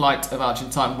top flight of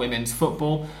Argentine women's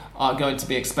football are going to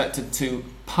be expected to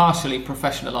partially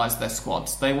professionalise their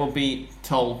squads. They will be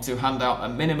told to hand out a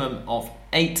minimum of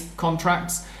 8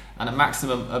 contracts and a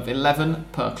maximum of 11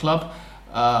 per club.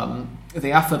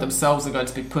 The AFA themselves are going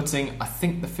to be putting, I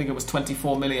think the figure was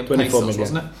 24 million pesos,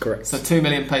 wasn't it? Correct. So 2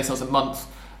 million pesos a month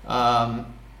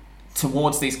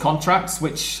towards these contracts,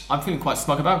 which I'm feeling quite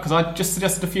smug about, because I just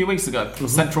suggested a few weeks ago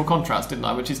central contracts, didn't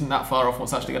I? Which isn't that far off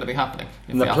what's actually going to be happening.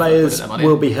 The players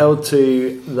will be held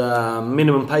to the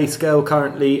minimum pay scale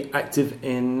currently active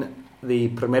in the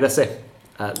Primera C,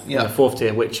 the 4th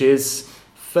tier, which is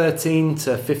 13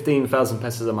 to 15,000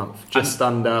 pesos a month, just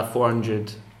under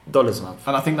 $400 a month.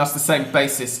 And I think that's the same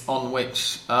basis on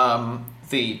which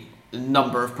the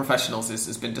number of professionals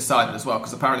has been decided as well,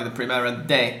 because apparently the Primera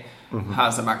D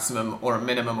has a maximum or a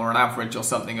minimum or an average or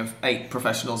something of 8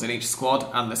 professionals in each squad,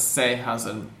 and the C has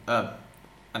an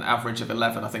average of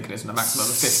 11, I think it is, and a maximum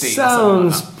of 15.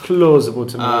 Sounds plausible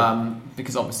to me.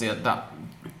 Because obviously at that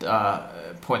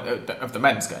point of the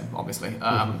men's game, obviously,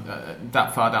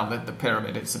 that far down the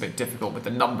pyramid, it's a bit difficult with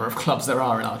the number of clubs there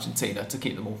are in Argentina to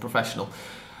keep them all professional.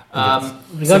 So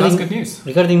that's good news.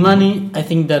 Regarding money, I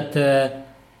think that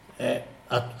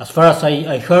as far as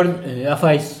I heard,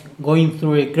 AFA is going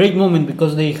through a great moment,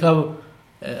 because they have,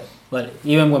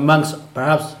 even when banks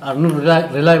perhaps are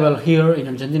not reliable here in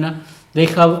Argentina, they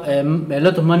have a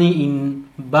lot of money in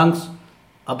banks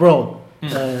abroad.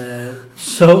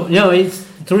 So, it's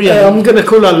true. Yeah, I'm going to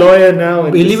call a lawyer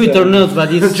now. Believe it or not,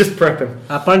 but it's just prepping.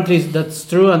 Apparently that's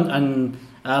true, and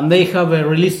they have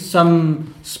released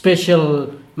some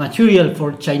special material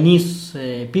for Chinese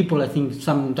people, I think,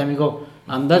 some time ago.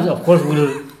 And that, of course,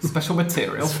 will... Special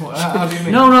material? How do you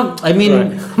mean? No, I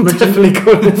mean... Right. Definitely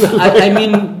I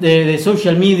mean the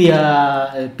social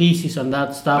media pieces and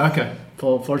that stuff. Okay.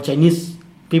 For Chinese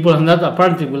people, and that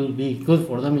apparently will be good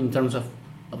for them in terms of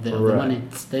the money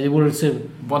they will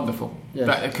receive. Wonderful.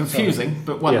 Yes. Confusing,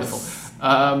 but wonderful.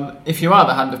 Yes. If you are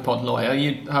the Hand of Pod lawyer,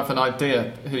 you have an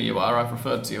idea who you are. I've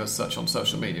referred to you as such on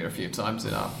social media a few times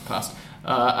in our past.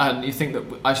 And you think that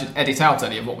I should edit out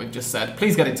any of what we've just said,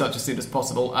 please get in touch as soon as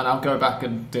possible, and I'll go back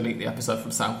and delete the episode from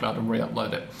SoundCloud and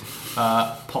re-upload it.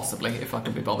 Possibly, if I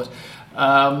can be bothered.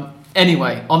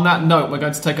 Anyway, on that note, we're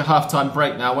going to take a half-time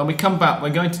break now. When we come back, we're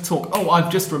going to talk... Oh,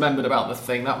 I've just remembered about the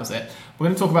thing. That was it. We're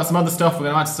going to talk about some other stuff. We're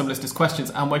going to answer some listeners'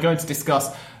 questions, and we're going to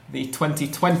discuss the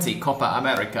 2020 Copa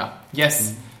America.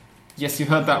 Yes, you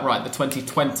heard that right. The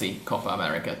 2020 Copa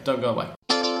America. Don't go away.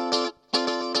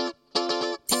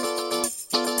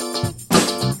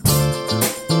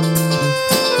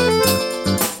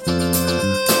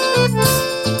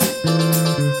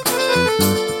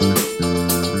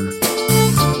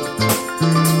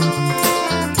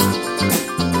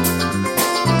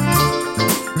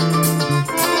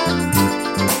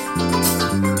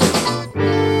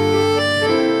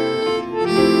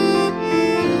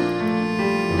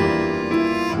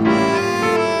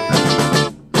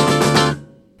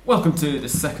 Welcome to the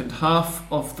second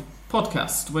half of the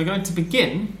podcast. We're going to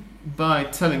begin by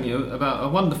telling you about a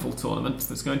wonderful tournament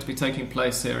that's going to be taking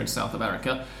place here in South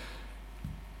America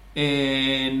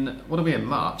in, what are we in,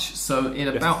 March? So in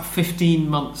about 15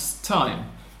 months' time.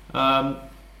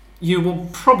 You will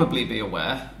probably be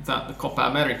aware that the Copa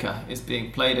America is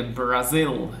being played in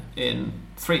Brazil in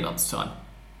 3 months' time.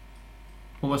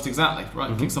 Almost exactly,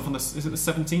 right? Kicks off on is it the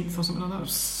 17th or something like that?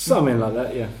 Something like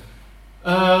that, yeah.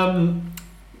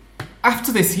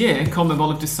 After this year,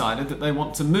 CONMEBOL have decided that they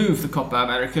want to move the Copa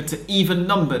America to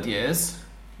even-numbered years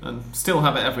and still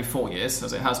have it every 4 years,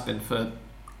 as it has been for,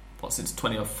 since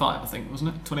 2005, I think,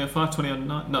 wasn't it? 2005,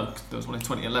 2009? No, there was one in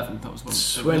 2011. That was one.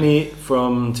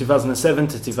 From 2007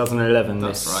 to 2011.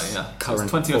 That's right, yeah. Current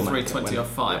so 2003,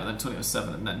 2005, and then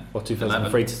 2007, and then... Or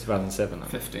 2003 to 2007.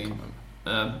 15.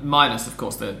 Minus, of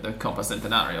course, the Copa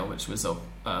Centenario, which was, sort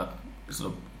of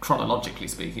chronologically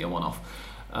speaking, a one-off.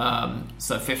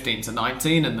 So 15 to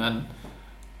 19, and then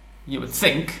you would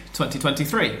think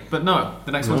 2023, but no,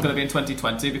 the next one's going to be in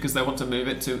 2020 because they want to move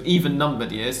it to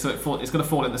even-numbered years, so it's going to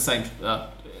fall in the same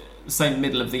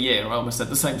middle of the year. I almost said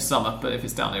the same summer, but if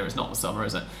it's down here, it's not the summer,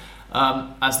 is it?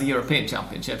 As the European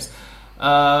Championships,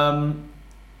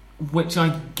 which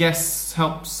I guess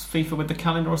helps FIFA with the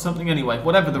calendar or something. Anyway,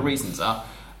 whatever the reasons are,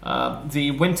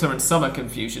 the winter and summer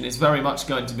confusion is very much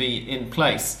going to be in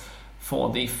place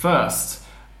for the first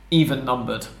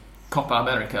even-numbered Copa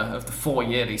America of the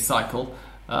 4-yearly cycle,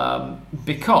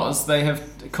 because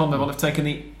CONMEBOL have taken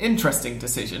the interesting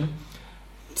decision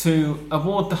to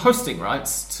award the hosting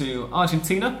rights to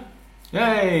Argentina.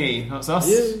 Yay! That's us.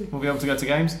 Yay. We'll be able to go to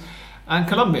games. And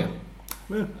Colombia.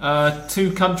 Yeah.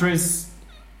 Two countries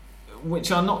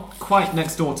which are not quite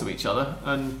next door to each other,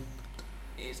 and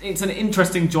it's an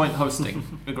interesting joint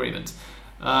hosting agreement.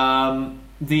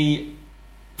 The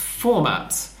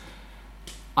format,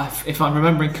 if I'm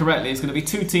remembering correctly, is going to be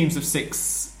two groups of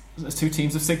 6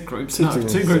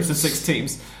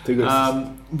 teams.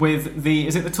 With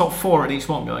is it the top 4 in each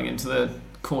one going into the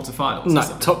quarterfinals? No,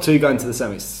 top 2 going to the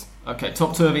semis. Okay,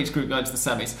 top 2 of each group going to the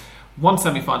semis. One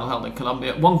semi-final held in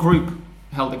Colombia, one group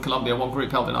held in Colombia, one group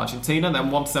held in Argentina,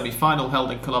 then one semi-final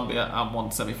held in Colombia and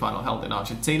one semi-final held in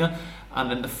Argentina,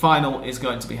 and then the final is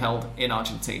going to be held in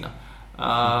Argentina.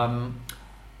 I'm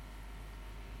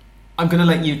going to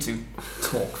let you two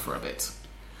talk for a bit.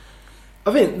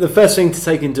 I think the first thing to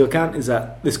take into account is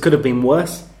that this could have been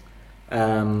worse.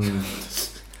 Well,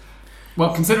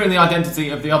 considering the identity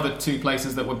of the other 2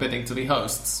 places that were bidding to be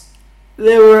hosts,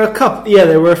 there were a couple. Yeah,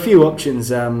 there were a few options.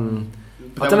 There were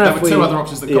 2 other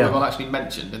options that CONMEBOL actually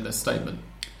mentioned in this statement.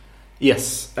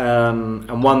 Yes,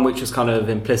 and one which was kind of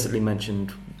implicitly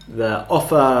mentioned. The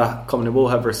offer CONMEBOL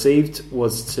have received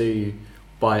was to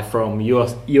buy from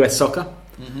US Soccer.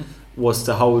 Mm-hmm. Was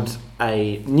to hold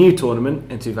a new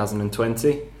tournament in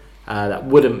 2020 that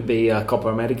wouldn't be a Copa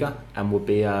America and would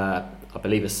be, I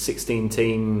believe, a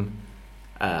 16-team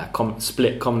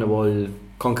split CONMEBOL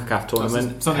CONCACAF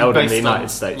tournament held in the United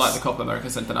States. Like the Copa America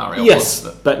Centenario. Yes,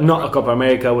 but not a Copa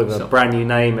America with a brand new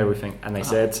name, everything. And they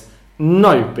said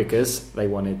no because they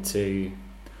wanted to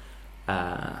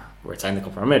retain the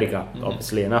Copa America,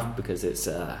 obviously enough, because it's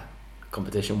a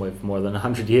competition with more than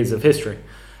 100 years of history.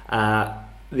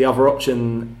 The other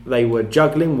option they were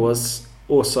juggling was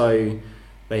also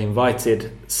they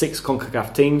invited 6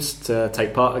 CONCACAF teams to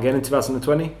take part again in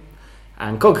 2020,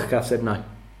 and CONCACAF said no.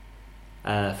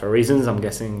 For reasons, I'm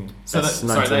guessing. So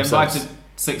they invited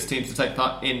 6 teams to take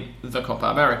part in the Copa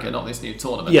America, not this new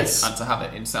tournament. Yes, and to have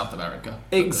it in South America.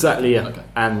 Exactly, yeah. Okay.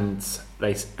 And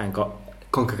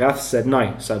CONCACAF said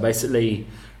no. So basically,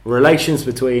 relations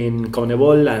between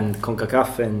CONMEBOL and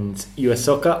CONCACAF and US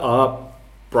Soccer are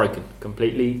broken,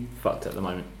 completely fucked at the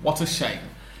moment. What a shame.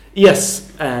 Yes,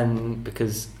 and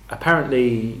because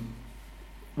apparently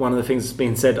one of the things that's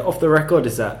being said off the record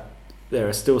is that there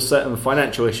are still certain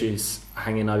financial issues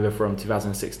hanging over from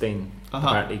 2016.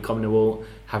 Apparently CONMEBOL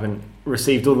haven't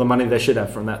received all the money they should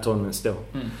have from that tournament still.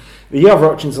 The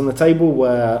other options on the table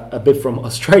were a bid from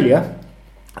Australia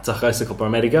to host the Copa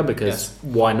America, because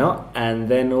why not? And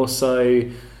then also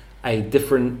a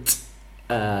different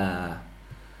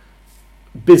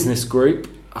business group,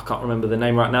 I can't remember the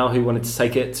name right now, who wanted to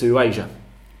take it to Asia.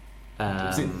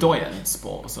 Is it Doyen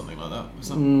Sport or something like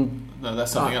that? No,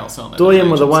 that's something else, aren't they? Doyen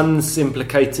were the ones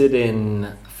implicated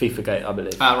in FIFAgate, I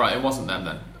believe. Right, it wasn't them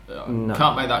then. No.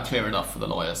 Can't make that clear enough for the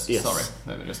lawyers. Yes. Sorry.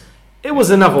 It was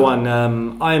another one.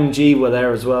 IMG were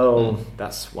there as well.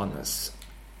 That's one that's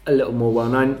a little more well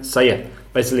known. So yeah,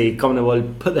 basically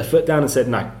CONMEBOL put their foot down and said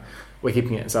no, we're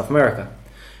keeping it in South America.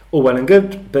 All well and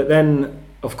good, but then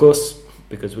of course,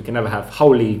 because we can never have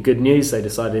wholly good news, they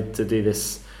decided to do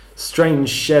this strange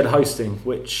shared hosting,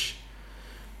 which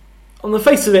on the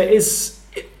face of it is,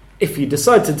 if you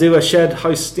decide to do a shared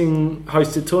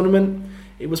hosted tournament,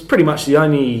 it was pretty much the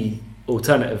only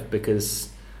alternative, because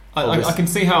I can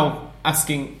see how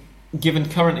asking, given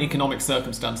current economic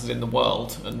circumstances in the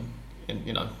world and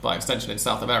by extension in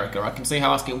South America, I can see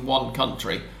how asking one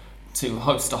country to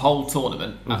host a whole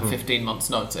tournament at 15 months'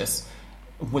 notice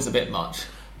was a bit much.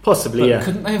 Possibly, But yeah.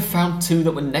 couldn't they have found two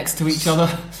that were next to each other?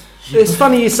 It's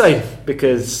funny you say,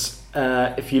 because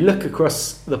if you look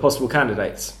across the possible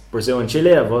candidates, Brazil and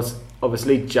Chile have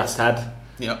obviously just had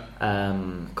Yep.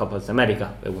 Copa de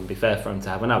America. It wouldn't be fair for them to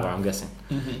have another, I'm guessing.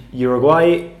 Mm-hmm.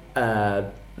 Uruguay,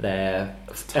 their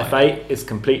Tight. FA is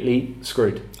completely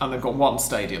screwed. And they've got one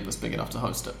stadium that's big enough to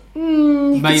host it.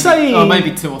 You Maybe, could say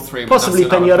maybe 2 or 3. with possibly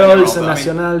Nacional Peñarols and but I mean,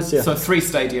 Nacionals, yeah. So 3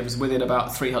 stadiums within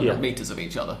about 300 Yeah. metres of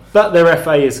each other. But their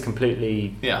FA is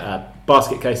completely Yeah.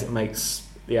 basket case. It makes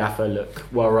the AFA look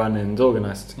well run and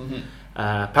organised.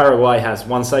 Mm-hmm. Paraguay has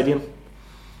one stadium.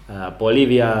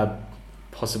 Bolivia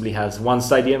possibly has one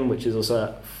stadium, which is also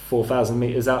at 4,000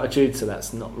 metres altitude, so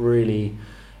that's not really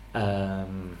a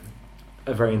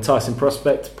very enticing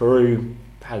prospect. Peru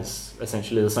has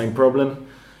essentially the same problem,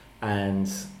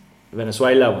 and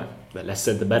Venezuela, well, the less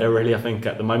said the better, really. I think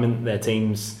at the moment their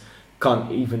teams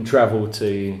can't even travel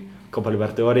to Copa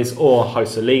Libertadores or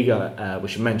host a Liga. We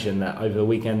should mention that over the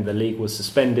weekend the league was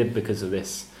suspended because of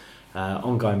this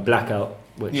ongoing blackout,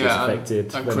 which has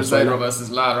affected and Venezuela. Cruzeiro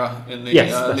versus Lara in the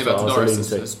Yes, that's what I was Libertadores alluding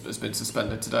to. has been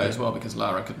suspended today as well because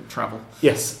Lara couldn't travel.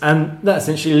 Yes, and that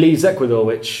essentially leaves Ecuador,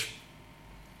 which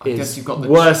I guess is you've got the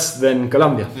worse than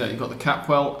Colombia. Yeah, you've got the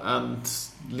Capwell and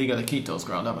Liga de Quito's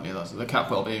ground, haven't you? That's the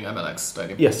Capwell being MLX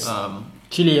Stadium. Yes.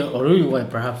 Chile or Uruguay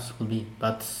perhaps would be,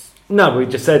 but No, we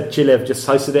just said Chile have just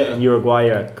hosted it, and Uruguay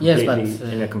are completely Yes, but,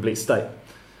 in a complete state.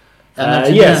 and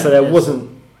Argentina, Yeah, so there yes. wasn't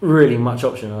really much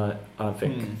option, I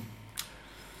think.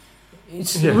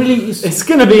 It's Yeah. really It's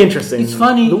going to be interesting. It's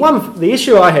funny. The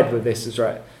issue I had with this is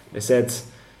right. They said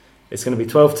it's going to be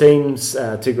 12 teams,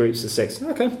 2 groups of 6.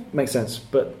 Okay, makes sense.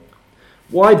 But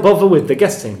why bother with the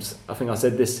guest teams? I think I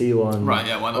said this to you on Right,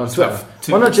 yeah, why not on just Twitter. have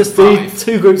 2 Why not groups just of do 5?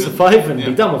 2 groups of 5 and Yeah.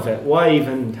 be done with it? Why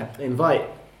even invite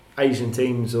Asian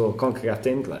teams or CONCACAF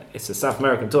teams? Like, it's a South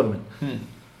American tournament.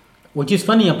 Which is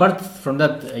funny. Apart from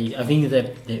that, I think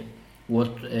that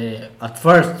what at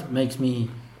first makes me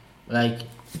like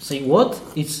say what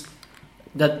it's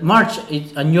that March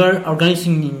and you're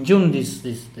organizing in June this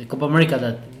the Copa America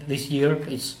that this year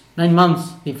it's 9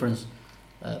 months difference.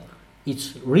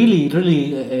 It's really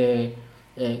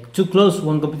too close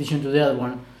one competition to the other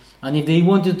one, and if they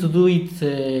wanted to do it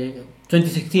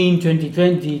 2016,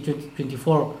 2020,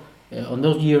 2024 on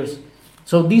those years,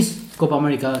 so this Copa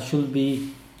America should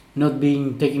be not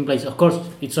being taking place. Of course,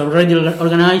 it's already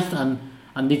organized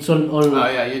and it's all. Oh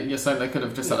yeah, you're saying they could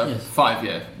have just had a Yes.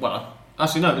 5-year. Well,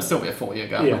 actually no, it'd still be a 4-year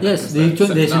gap. Yeah. wouldn't it? Yes, Because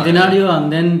the centenario and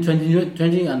then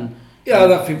 2020 and Yeah, I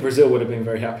don't think Brazil would have been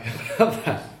very happy about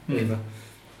that either.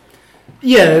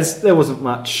 Yeah, there wasn't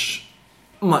much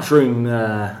room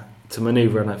to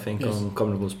manoeuvre, I don't think, Yes. on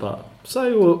CONMEBOL's part.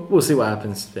 So we'll see what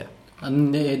happens there.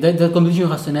 and that competition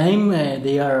has a name.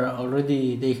 They are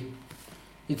already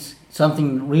it's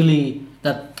something really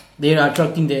that they are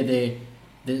attracting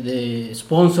the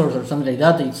sponsors or something like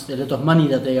that. It's a lot of money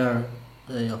that they are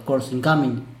of course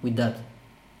incoming with that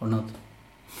or not.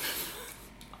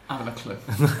 I haven't a clue.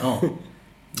 Oh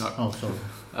No. oh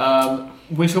sorry.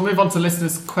 We shall move on to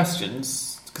listeners'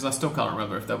 questions because I still can't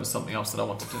remember if there was something else that I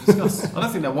wanted to discuss. I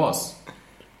don't think there was.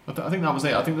 I think that was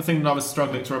it. I think the thing that I was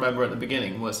struggling to remember at the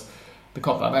beginning was the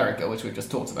Copa America, which we just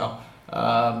talked about.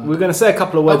 We're going to say a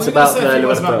couple of words about the about the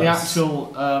Libertadores.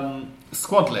 actual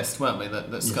squad list, weren't we? That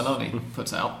Scaloni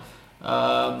put out,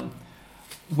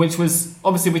 which was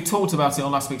obviously we talked about it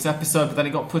on last week's episode, but then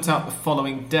it got put out the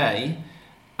following day.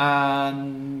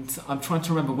 And I'm trying to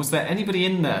remember, was there anybody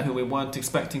in there who we weren't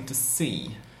expecting to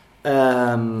see?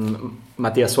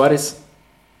 Matias Suarez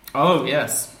Oh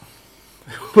yes,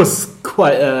 was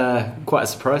quite a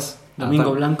surprise.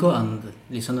 Domingo Blanco and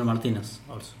Lisandro Martinez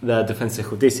also. The Defensa y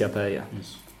Justicia player.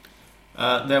 Yes.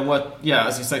 there were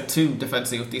as you say, 2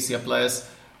 Defensa y Justicia players,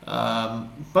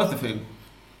 both of whom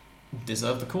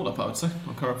deserve the call-up, I would say,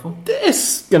 on current form.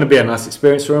 It's going to be a nice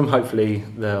experience for them. Hopefully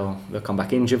they'll come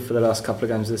back injured for the last couple of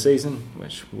games of the season,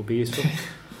 which will be useful.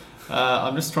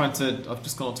 I've just gone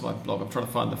onto my blog. I'm trying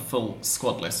to find the full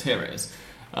squad list. Here it is.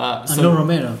 And no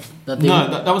Romero. That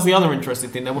was the other interesting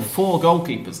thing. There were 4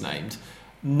 goalkeepers named,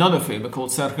 none of whom are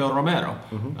called Sergio Romero.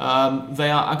 Mm-hmm. They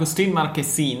are Agustin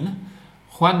Marquesin,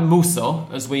 Juan Musso,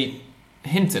 as we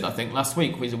hinted, I think, last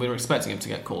week. We were expecting him to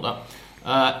get called up.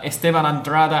 Esteban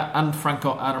Andrada and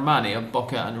Franco Armani of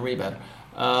Boca and River.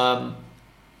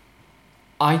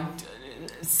 I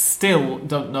still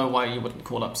don't know why you wouldn't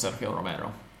call up Sergio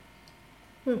Romero.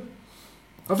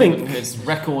 I think his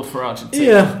record for Argentina.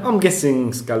 Yeah, I'm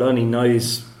guessing Scaloni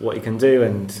knows what he can do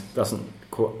and doesn't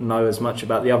know as much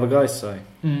about the other guys, so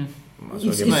might as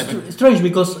well give him. It's strange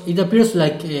because it appears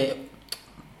like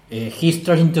he's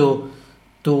trying to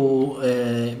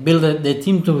to build the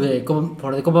team for the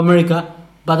Copa America,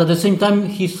 but at the same time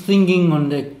he's thinking on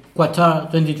the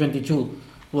Qatar 2022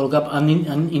 World Cup, and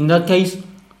in that case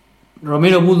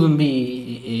Romero wouldn't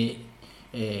be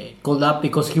called up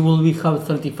because he will have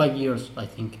 35 years, I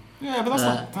think. Yeah, but that's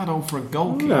not that old for a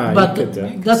goalkeeper. No, But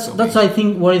that's I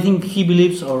think what I think he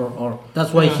believes, or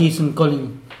that's why he isn't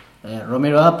calling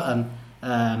Romero up.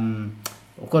 And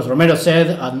of course Romero said,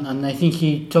 and I think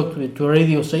he talked to a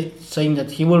radio saying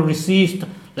that he will resist.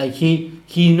 Like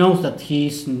he knows that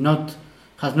has not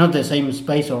the same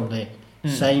space or the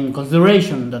same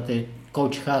consideration that the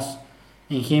coach has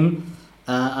in him,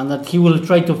 and that he will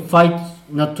try to fight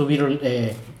not to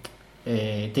be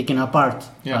taken apart.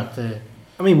 Yeah. But,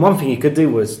 I mean, one thing he could do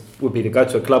would be to go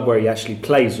to a club where he actually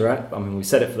plays, right? I mean, we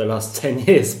said it for the last 10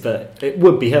 years, but it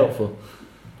would be helpful.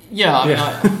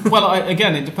 Yeah.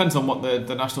 Again, it depends on what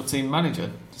the national team manager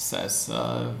says.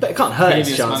 But it can't hurt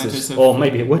his chances. Or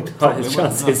maybe it would hurt his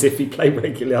chances if he played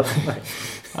regularly.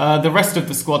 The rest of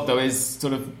the squad, though, is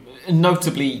sort of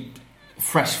notably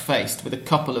fresh-faced, with a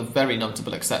couple of very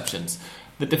notable exceptions.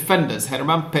 The defenders,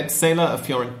 Germán Petzela of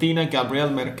Fiorentina, Gabriel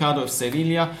Mercado of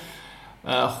Sevilla,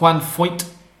 Juan Foyt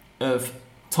of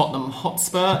Tottenham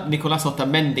Hotspur, Nicolas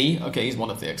Otamendi, okay, he's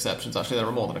one of the exceptions, actually there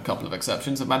are more than a couple of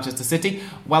exceptions, of Manchester City,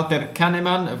 Walter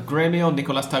Kahneman of Grêmio,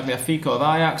 Nicolas Tagliafico of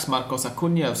Ajax, Marcos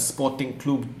Acuna of Sporting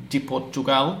Club de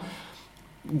Portugal,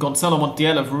 Gonzalo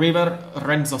Montiel of River,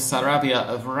 Renzo Sarabia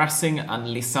of Racing, and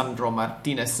Lisandro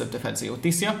Martinez of Defensa y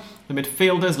Justicia. The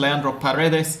midfielders, Leandro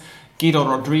Paredes, Guido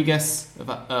Rodriguez of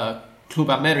Club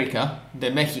América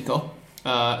de Mexico,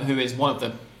 who is one of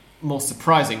the more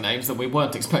surprising names that we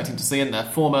weren't expecting to see in there.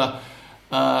 Former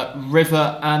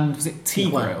River and was it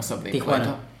Tigre or something?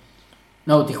 Tijuana.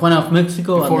 No, Tijuana of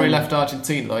Mexico. Before he left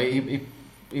Argentina, though,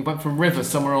 he went from River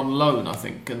somewhere on loan, I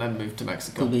think, and then moved to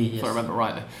Mexico, if I remember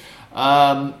rightly.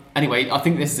 Anyway, I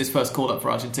think this is his first call-up for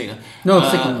Argentina. No,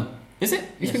 second. Is it?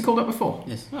 He's been called up before?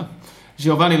 Yes. Oh.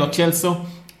 Giovanni Lo Celso,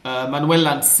 Manuel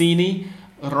Lanzini,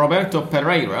 Roberto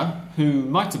Pereira, who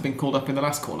might have been called up in the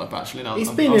last call-up, actually. No, he's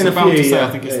I been was in a about few, to say I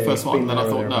think it's the first one, and then I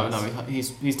there thought, no,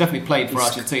 he's definitely played for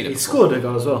Argentina. He before. scored a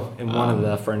goal as well in one of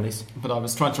the friendlies. But I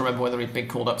was trying to remember whether he'd been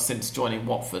called up since joining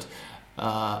Watford,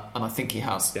 and I think he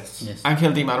has. Yes.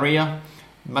 Angel Di Maria,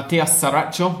 Matias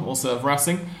Saracho, also of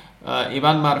Racing,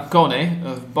 Ivan Marcone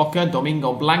of Boca,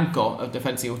 Domingo Blanco of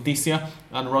Defensa y Justicia,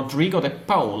 and Rodrigo de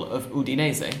Paul of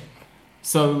Udinese.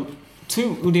 So,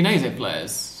 two Udinese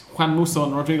players, Juan Musso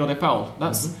and Rodrigo de Paul.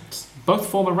 That's both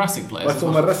former Racing players. Both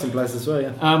former Racing players as well,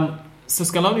 yeah. So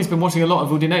Scaloni's been watching a lot of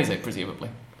Udinese, presumably.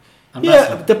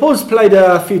 Yeah, De Paul's played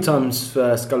a few times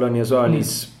for Scaloni as well, and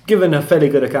he's given a fairly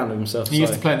good account of himself. He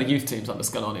used to play in the youth teams under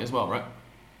Scaloni as well, right?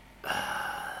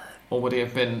 Or would he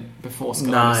have been before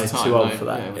Scaloni's time? No, too old for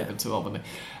that. Yeah, he would have been too old, wouldn't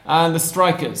he? And the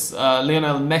strikers,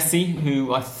 Lionel Messi,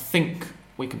 who I think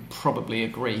we could probably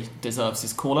agree deserves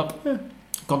his call-up. Yeah.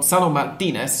 Gonzalo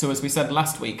Martinez, who, as we said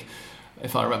last week,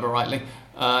 if I remember rightly,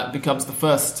 becomes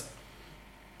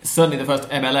certainly the first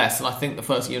MLS, and I think the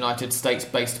first United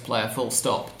States-based player, full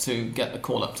stop, to get the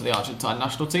call-up to the Argentine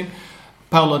national team.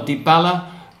 Paulo Dybala,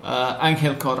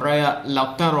 Angel Correa,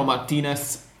 Lautaro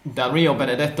Martinez, Dario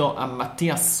Benedetto, and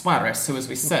Matias Suarez, who, as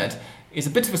we said, is a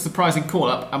bit of a surprising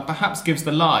call-up and perhaps gives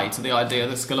the lie to the idea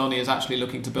that Scaloni is actually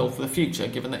looking to build for the future,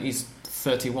 given that he's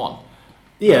 31.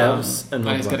 Yeah, and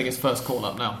he's getting his first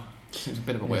call-up now. Seems a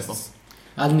bit of a weird one.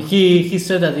 And he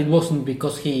said that it wasn't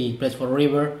because he plays for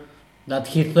River, that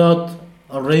he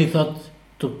already thought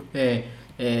to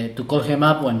call him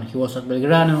up when he was at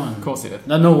Belgrano. And of course he did. I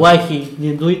don't know why he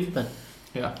didn't do it, but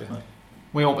yeah,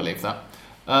 we all believe that.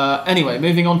 Anyway,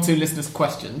 moving on to listeners'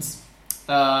 questions.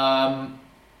 Which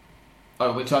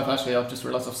I've just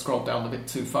realised I've scrolled down a bit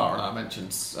too far on our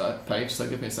mentions page, so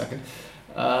give me a second.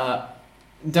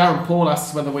 Darren Paul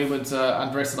asks whether we would,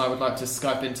 Andres and I would like to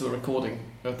Skype into a recording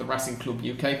of the Racing Club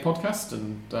UK podcast,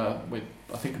 and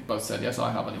I think we both said yes,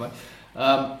 I have anyway.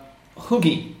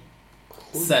 Huggy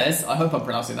says, I hope I'm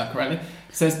pronouncing that correctly,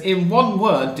 says, in one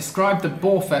word, describe the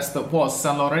borefest that was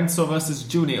San Lorenzo versus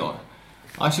Junior.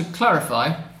 I should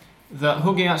clarify that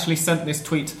Huggy actually sent this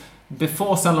tweet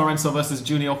before San Lorenzo versus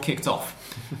Junior kicked off.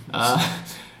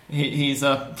 He's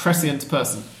a prescient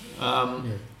person,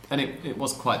 and it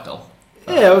was quite dull.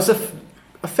 Yeah, it was a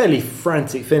fairly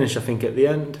frantic finish, I think, at the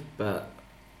end, but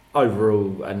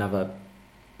overall another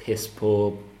piss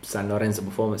poor San Lorenzo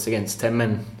performance against 10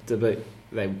 men to boot.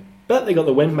 But they got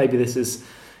the win. Maybe this is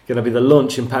going to be the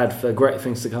launching pad for great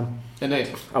things to come.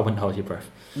 Indeed. I wouldn't hold your breath.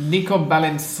 Nico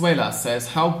Valenzuela says,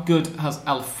 how good has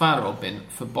Alfaro been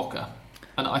for Boca?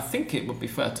 And I think it would be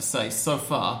fair to say, so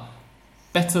far,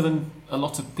 better than a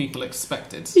lot of people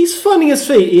expected. He's finding his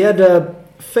feet. He had a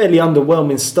fairly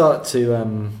underwhelming start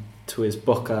to his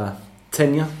Boca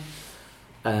tenure.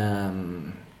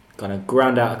 Kind of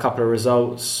ground out a couple of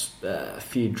results, a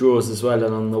few draws as well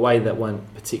along the way that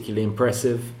weren't particularly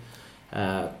impressive.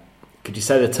 Could you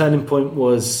say the turning point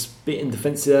was beating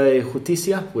Defensa y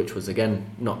Justicia, which was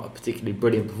again not a particularly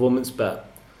brilliant performance,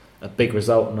 but a big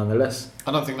result nonetheless?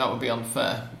 I don't think that would be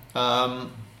unfair.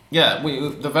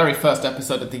 The very first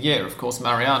episode of the year, of course,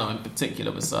 Mariano in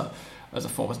particular was as a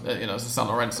former, as a San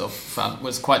Lorenzo fan,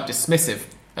 was quite dismissive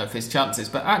of his chances.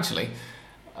 But actually,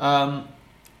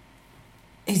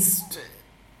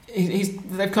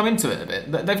 they've come into it a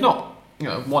bit. They've not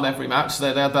won every match.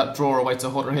 They had that draw away to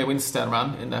Jorge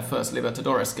Winsterman in their first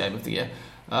Libertadores game of the year.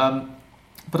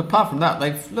 But apart from that,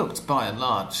 they've looked by and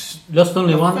large lost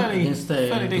only one against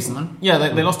Tucumán. Yeah,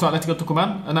 they lost to Atletico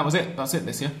Tucumán, and that was it. That's it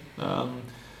this year.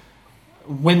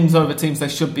 Wins over teams they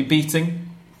should be beating.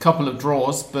 Couple of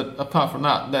draws, but apart from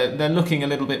that, they're looking a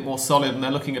little bit more solid and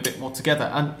they're looking a bit more together.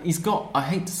 And he's got, I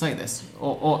hate to say this,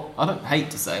 or I don't hate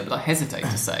to say it, but I hesitate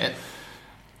to say it.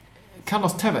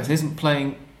 Carlos Tevez isn't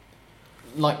playing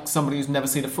like somebody who's never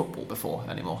seen a football before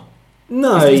anymore.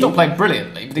 No, he's not playing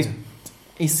brilliantly, but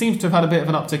he seems to have had a bit of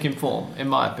an uptick in form, in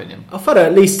my opinion. Alfaro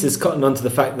at least has gotten onto the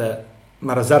fact that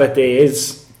Mara Zarate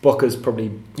is Boca's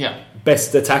probably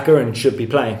best attacker and should be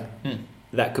playing.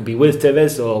 That could be with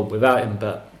Tevez or without him,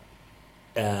 but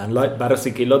like Barros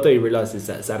y Quilota, he realises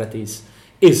that Zarate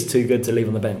is too good to leave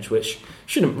on the bench, which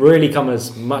shouldn't really come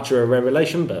as much of a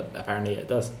revelation, but apparently it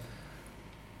does.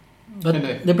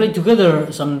 But they played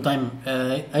together sometime.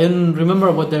 I don't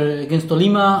remember whether against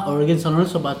Tolima or against San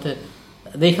Lorenzo, but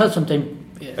they had some time.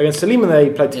 Against Tolima they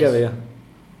played together, yes.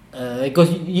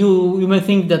 Because you may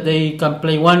think that they can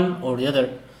play one or the other,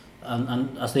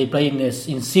 and as they play in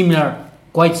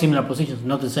quite similar positions,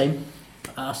 not the same.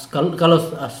 As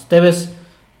Tevez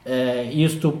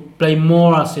used to play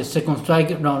more as a second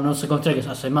striker, no, not second striker,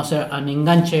 as a master, an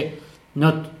enganche,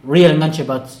 not real enganche,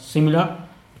 but similar.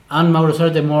 And Mauro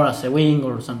Zarate more as a wing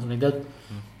or something like that.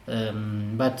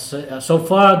 But so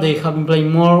far they have been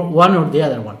playing more one or the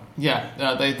other one.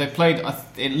 Yeah, they played.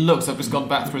 It looks. I've just gone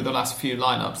back through the last few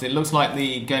lineups. It looks like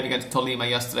the game against Tolima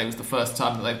yesterday was the first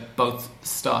time that they both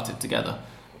started together.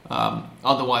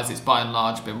 Otherwise, it's by and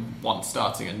large been one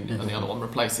starting and the other one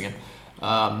replacing him.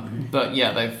 But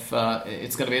yeah,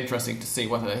 it's going to be interesting to see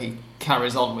whether he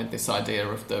carries on with this idea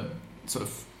of the sort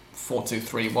of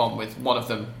 4-2-3-1 with one of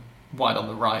them wide on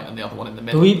the right and the other one in the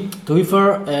middle. To be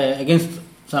fair, against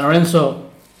San Lorenzo,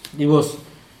 it was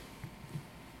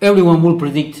everyone would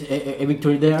predict a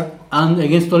victory there, and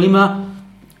against Tolima,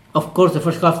 of course, the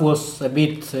first half was a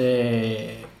bit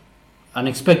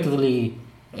unexpectedly,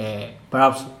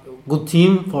 perhaps good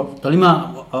team for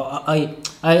Tolima.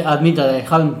 I admit that I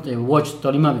haven't watched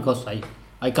Tolima because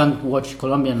I can't watch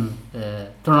Colombian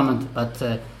tournament, but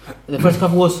the first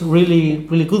half was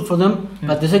really good for them.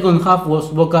 But the second half was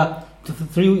Boca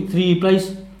three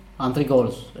plays and 3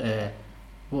 goals.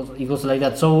 It was like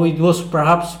that. So it was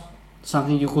perhaps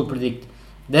something you could predict.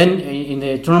 Then in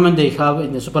the tournament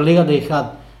in the Superliga they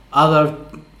had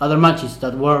other matches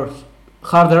that were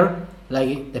harder,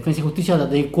 like Defensa y Justicia, that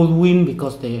they could win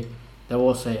because there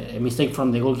was a mistake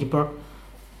from the goalkeeper.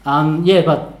 And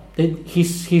but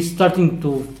he's starting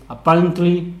to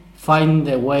apparently find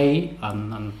the way,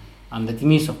 and the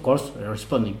team is of course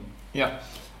responding. Yeah.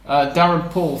 Darren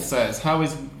Paul says, how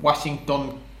is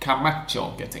Washington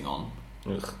Camacho getting on?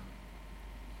 Ugh.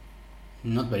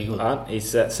 Not very good.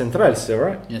 He's at Central still,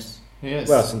 right? Yes. He is.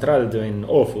 Well, Central are doing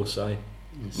awful, so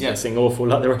guessing awful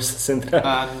like the rest of Central.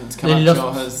 And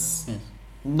Camacho has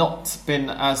not been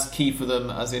as key for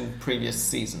them as in previous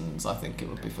seasons, I think it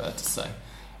would be fair to say.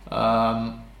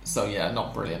 So yeah,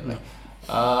 not brilliantly.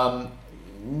 No.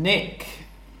 Nick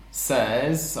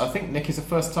says, I think Nick is a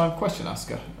first-time question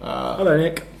asker. Hello,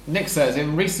 Nick. Nick says,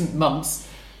 in recent months,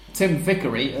 Tim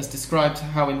Vickery has described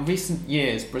how in recent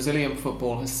years Brazilian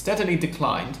football has steadily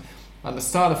declined and the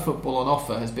style of football on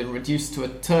offer has been reduced to a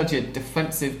turgid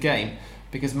defensive game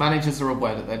because managers are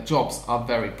aware that their jobs are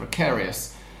very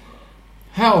precarious.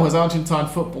 How has Argentine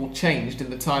football changed in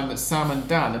the time that Sam and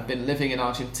Dan have been living in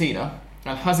Argentina,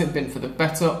 and has it been for the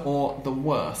better or the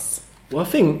worse? Well,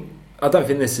 I don't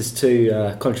think this is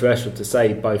too controversial to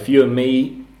say. Both you and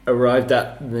me arrived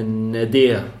at the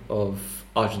nadir of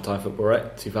Argentine football,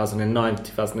 right? 2009,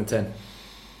 2010,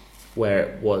 where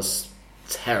it was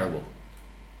terrible.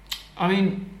 I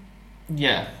mean,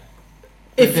 yeah.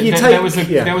 There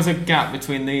was a gap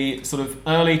between the sort of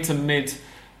early to mid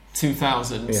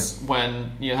 2000s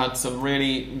when you had some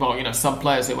really, some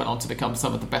players who went on to become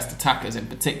some of the best attackers in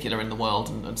particular in the world,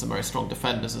 and some very strong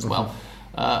defenders as well,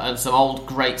 and some old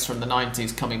greats from the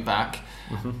 90s coming back,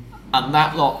 and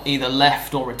that lot either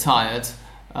left or retired,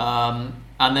 and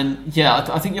then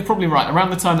I think you're probably right, around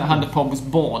the time that Handepong was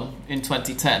born in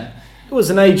 2010, it was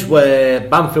an age where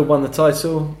Banfield won the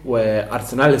title, where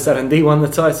Arsenal Sarandí won the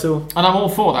title, and I'm all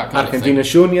for that kind Argentina of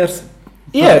thing. Juniors.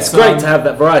 Yeah, it's great to have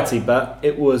that variety, but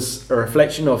it was a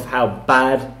reflection of how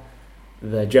bad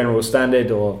the general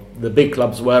standard or the big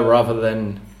clubs were, rather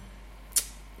than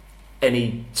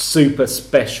any super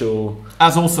special.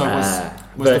 As also was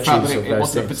the fact that it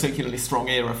wasn't a particularly strong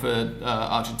era for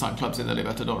Argentine clubs in the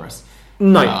Libertadores.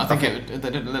 No, I think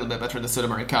they did a little bit better in the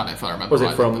Sudamericana, if I remember right.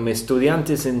 Was it from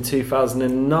Estudiantes in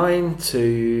 2009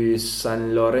 to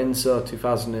San Lorenzo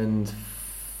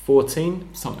 2014?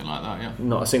 Something like that, yeah.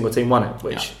 Not a single team won it,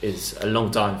 which is a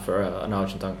long time for an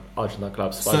Argentine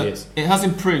club, 5 years. It has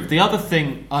improved. The other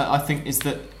thing I think is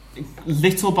that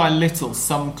little by little,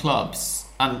 some clubs,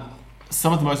 and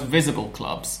some of the most visible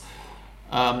clubs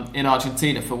in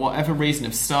Argentina, for whatever reason,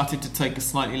 have started to take a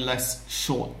slightly less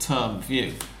short-term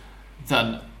view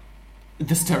than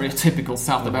the stereotypical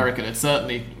South American. It's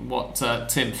certainly what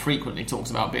Tim frequently talks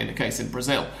about being the case in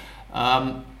Brazil.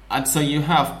 And so you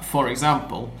have, for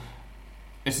example,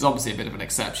 this is obviously a bit of an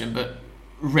exception, but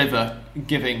River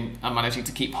giving and managing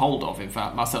to keep hold of, in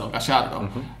fact, Marcelo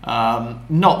Gallardo.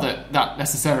 Not that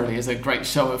necessarily is a great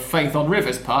show of faith on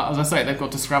River's part. As I say, they've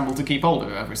got to scramble to keep hold of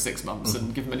him every 6 months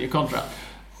and give him a new contract.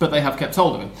 But they have kept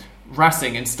hold of him.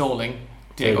 Racing installing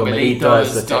Diego Milito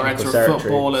as director of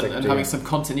football and having some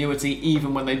continuity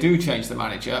even when they do change the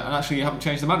manager. And actually you haven't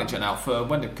changed the manager now for,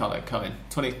 when did Carlo come in?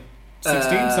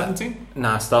 2016, 17?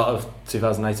 Nah, start of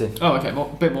 2018. Oh, okay, a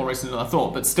bit more recent than I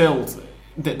thought, but still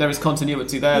there is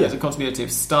continuity there. There's a continuity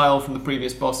of style from the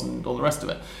previous boss and all the rest of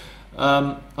it.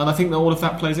 And I think that all of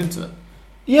that plays into it.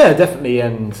 Yeah, definitely,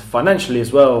 and financially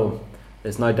as well,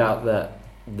 there's no doubt that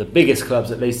the biggest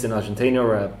clubs, at least in Argentina,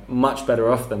 are much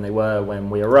better off than they were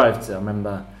when we arrived. I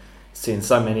remember seeing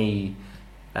so many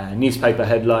newspaper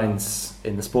headlines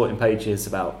in the sporting pages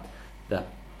about the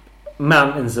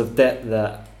mountains of debt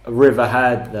that River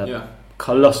had, the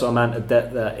colossal amount of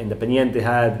debt that Independiente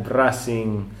had,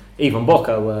 Racing, even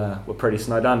Boca were pretty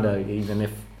snowed under, even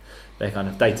if their kind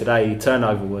of day-to-day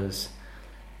turnover was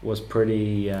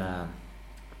pretty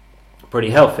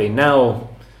healthy. Now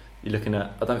you're looking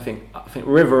at, I think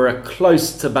River are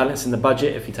close to balancing the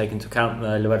budget if you take into account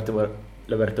the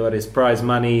Libertadores prize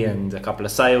money and a couple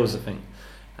of sales. I think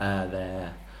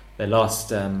their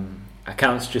last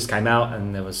accounts just came out,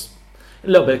 and there was a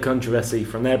little bit of controversy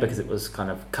from there because it was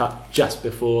kind of cut just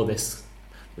before this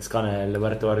kind of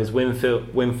Libertadores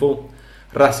windfall.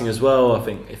 Racing as well, I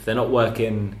think if they're not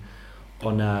working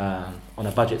on a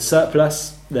budget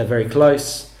surplus, they're very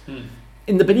close.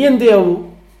 Independiente,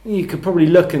 you could probably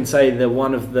look and say they're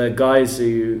one of the guys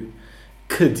who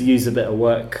could use a bit of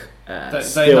work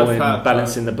still in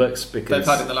balancing the books, because they've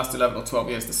had in the last 11 or 12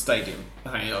 years the stadium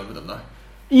hanging over them though.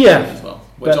 Yeah, as well,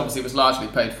 which obviously was largely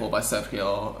paid for by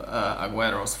Sergio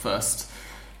Aguero's first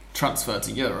transfer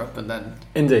to Europe, and then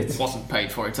wasn't paid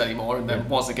for it anymore, and then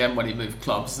was again when he moved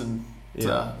clubs. And they've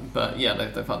had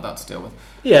that to deal with.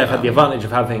 Yeah, they've had the advantage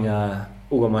of having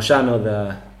Hugo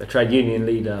Moyano, the trade union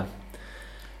leader,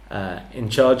 in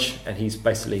charge, and he's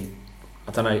basically,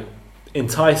 I don't know,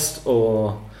 enticed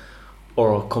or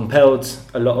compelled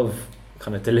a lot of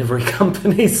kind of delivery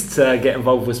companies to get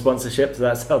involved with sponsorship, so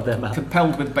that's helped them out.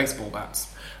 Compelled with baseball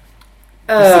bats.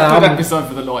 It's a good episode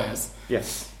for the lawyers.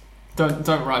 Yes. Don't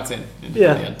write in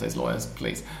Independiente's lawyers,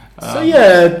 please.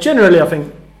 Generally I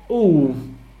think all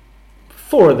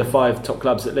 4 of the 5 top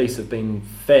clubs at least have been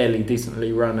fairly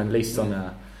decently run, at least on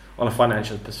a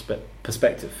financial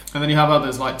perspective. And then you have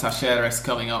others like Talleres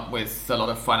coming up with a lot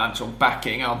of financial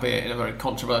backing, albeit in a very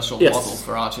controversial model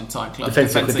for Argentine clubs.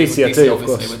 Defensa Justicia too, of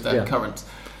course. With their current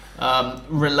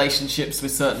relationships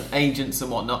with certain agents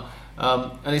and whatnot.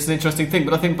 And it's an interesting thing,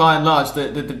 but I think by and large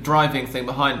the driving thing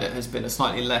behind it has been a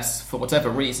slightly less, for whatever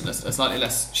reason, a slightly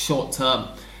less short-term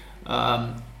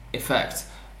effect.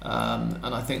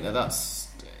 And I think that's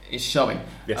showing.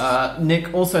 Yes.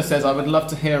 Nick also says, I would love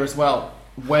to hear as well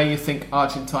where you think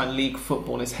Argentine league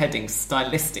football is heading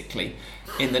stylistically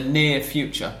in the near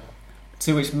future.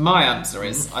 To which my answer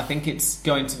is, I think it's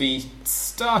going to be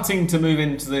starting to move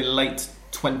into the late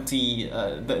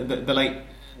the late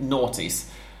noughties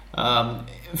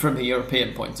from the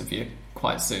European point of view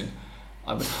quite soon,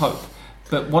 I would hope.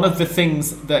 But one of the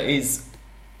things that is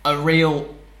a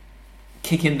real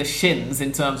kick in the shins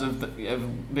in terms of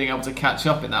being able to catch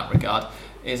up in that regard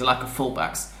is a lack of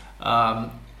fullbacks.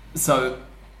 So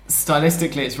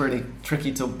stylistically, it's really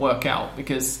tricky to work out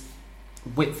because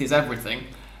width is everything.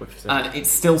 And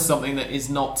it's still something that is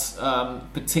not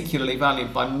particularly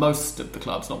valued by most of the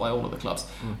clubs, not by all of the clubs,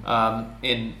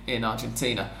 in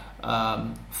Argentina.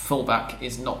 Fullback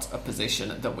is not a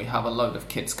position that we have a load of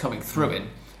kids coming through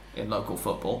in local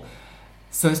football.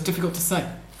 So it's difficult to say.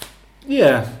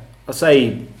 Yeah, I'll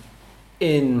say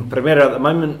in Primera at the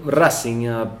moment, Racing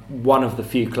are one of the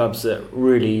few clubs that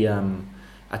really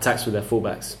attacks with their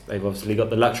fullbacks. They've obviously got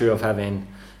the luxury of having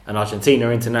an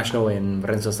Argentina international in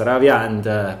Renzo Sarabia and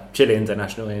Chile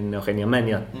international in Eugenio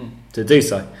Mena to do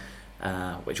so,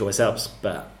 which always helps.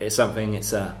 But it's something.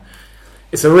 It's a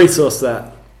resource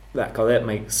that Codet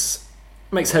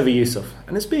makes heavy use of,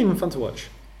 and it's been fun to watch.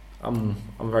 I'm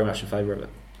very much in favour of it.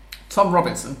 Tom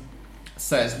Robinson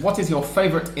says, "What is your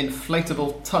favourite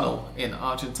inflatable tunnel in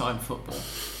Argentine football?"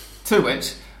 To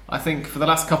which I think for the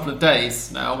last couple of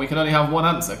days now we can only have one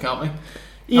answer, can't we?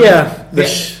 Yeah, the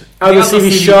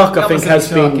Aldosivi Shark I think has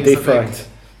been dethroned.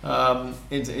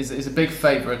 Is a big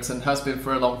favourite and has been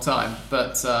for a long time.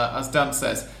 But as Dan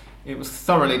says, it was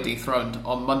thoroughly dethroned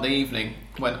on Monday evening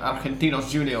when Argentinos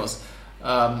Juniors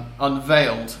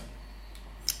unveiled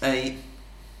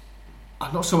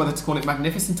I'm not sure whether to call it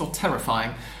magnificent or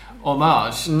terrifying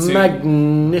homage to...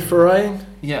 Magnifying?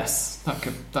 Yes, that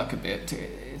could be it.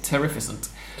 Terrificent.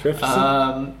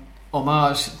 Terrificent.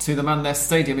 Homage to the man their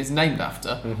stadium is named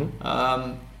after.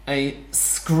 A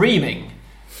screaming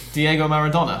Diego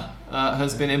Maradona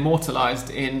has been immortalised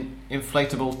in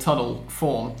inflatable tunnel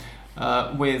form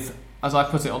with, as I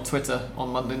put it on Twitter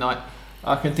on Monday night,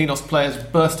 Argentinos players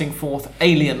bursting forth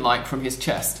alien-like from his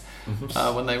chest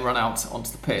when they run out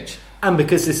onto the pitch. And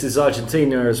because this is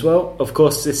Argentina as well, of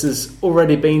course, this has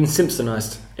already been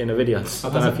Simpsonised in a video. I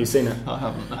don't know if you've seen it. I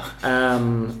haven't.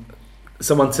 No.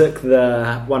 Someone took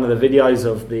one of the videos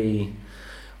of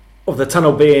the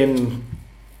tunnel being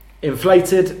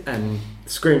inflated and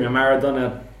screaming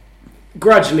Maradona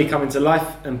gradually coming to life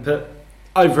and put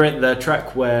over it the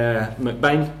track where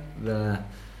McBain, the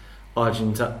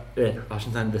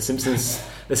the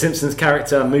Simpsons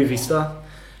character movie star,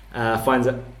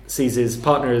 sees his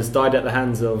partner has died at the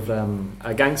hands of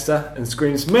a gangster and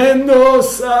screams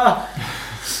Mendoza,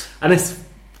 and it's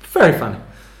very funny.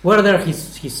 Were there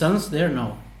his sons there?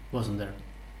 No, wasn't there.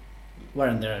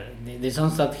 Weren't there the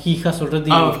sons that he has already?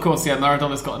 Oh, of course, yeah.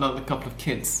 Maradona's got another couple of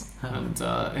kids, and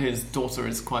his daughter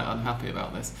is quite unhappy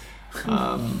about this.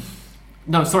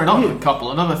 No, sorry, not a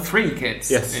couple. Another 3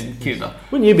 kids in Cuba.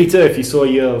 Wouldn't you be too if you saw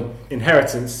your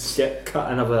inheritance get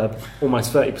cut another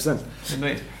almost 30%?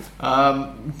 Indeed.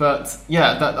 But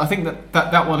yeah, I think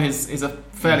that one is a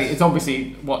fairly. It's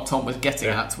obviously what Tom was getting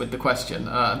at with the question.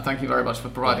 And thank you very much for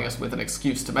providing us with an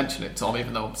excuse to mention it, Tom.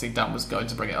 Even though obviously Dan was going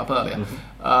to bring it up earlier.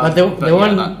 But the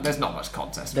one there's not much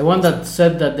contest. The one that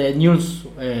said that the Newell's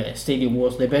stadium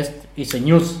was the best is a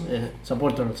Newell's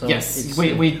supporter. So yes,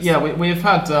 we've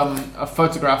had a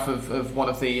photograph of one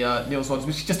of the Newell's ones,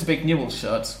 which is just a big Newell's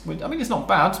shirt. I mean, it's not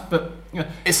bad, but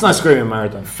it's nice screaming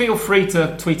Maradona. Feel free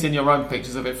to tweet in your own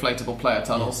pictures of inflatable player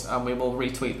tunnels, and we will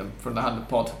retweet them from the Hand of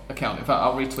Pod account. In fact,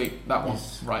 I'll retweet that one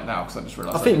right now because I just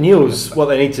realised. I think Newell's, what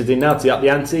they need to do now to up the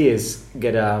ante is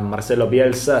get Marcelo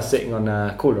Bielsa sitting on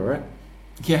a cooler, right?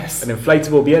 Yes, an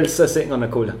inflatable Bielsa sitting on a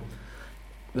cooler.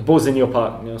 The ball's in your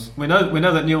park, Newell's. We know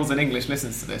that Newell's in English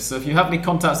listens to this, so if you have any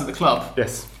contacts at the club,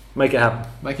 yes, make it happen.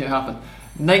 Make it happen.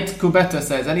 Nate Kubeta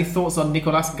says, any thoughts on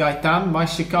Nicolas Gaitan? My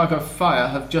Chicago Fire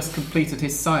have just completed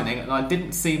his signing and I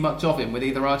didn't see much of him with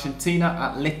either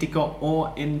Argentina, Atletico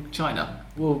or in China.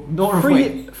 Well, nor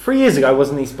 3 years ago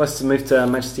wasn't he supposed to move to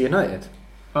Manchester United?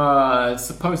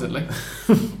 Supposedly.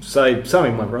 So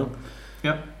something went wrong.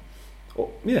 Yep.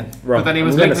 Wrong. But then he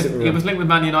was linked with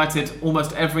Man United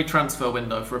almost every transfer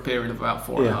window for a period of about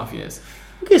 4.5 years.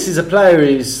 I guess he's a player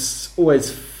who's always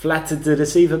flattered to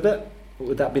deceive a bit.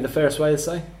 Would that be the fairest way to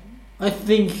say? I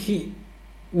think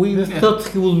we thought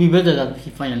he would be better than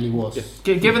he finally was.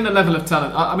 Yeah. Given the level of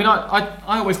talent, I mean,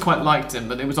 I always quite liked him,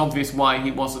 but it was obvious why he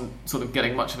wasn't sort of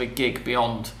getting much of a gig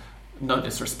beyond, no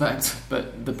disrespect,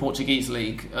 but the Portuguese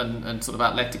league and sort of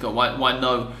Atletico. Why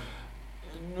no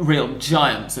real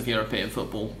giants of European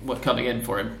football were coming in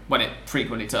for him when it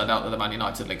frequently turned out that the Man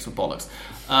United links were bollocks.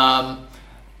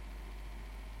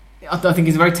 I think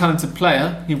he's a very talented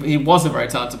player. He was a very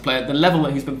talented player. The level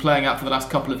that he's been playing at for the last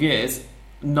couple of years,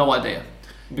 no idea.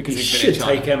 Because he should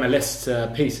take MLS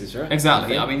to pieces, right?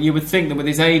 Exactly. I mean, you would think that with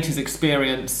his age, his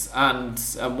experience, and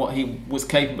what he was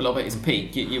capable of at his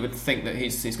peak, you would think that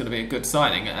he's going to be a good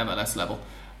signing at MLS level.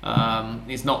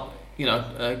 He's not,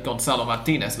 Gonzalo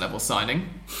Martinez level signing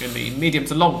in the medium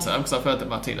to long term, because I've heard that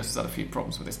Martinez has had a few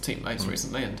problems with his teammates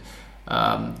recently, and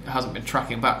Hasn't been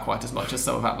tracking back quite as much as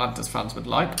some of Atlanta's fans would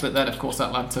like. But then, of course,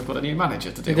 Atlanta got a new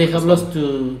manager to deal They with. have lost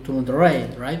to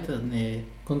Monterrey, right? And the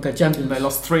Conca Champions. They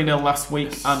lost 3-0 last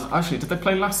week. And actually, did they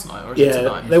play last night or is it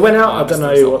tonight? They went out. I don't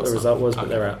know what the result result was, but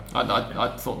they're out.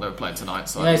 I thought they were playing tonight.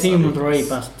 So I think Monterrey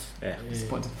passed. Yeah,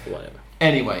 disappointed. Whatever.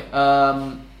 Anyway,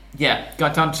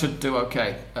 Gaetan should do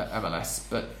okay at MLS,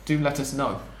 but do let us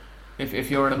know.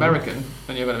 If you're an American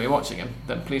and you're going to be watching him,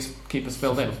 then please keep us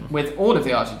filled in with all of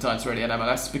the Argentines really in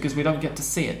MLS, because we don't get to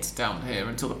see it down here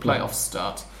until the playoffs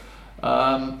start.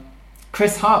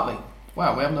 Chris Hartley.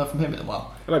 Wow, we haven't heard from him in a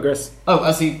while. Hello, Chris. Oh,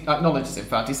 as he acknowledges, in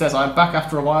fact, he says, I'm back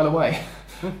after a while away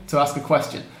to ask a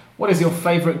question. What is your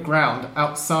favourite ground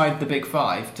outside the Big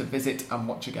Five to visit and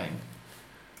watch a game?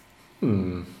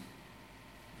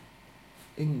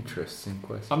 Interesting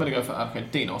question. I'm going to go for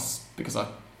Argentinos because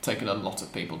I've taken a lot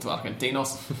of people to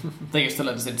Argentinos. They used to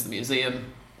let us into the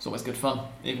museum. It's always good fun,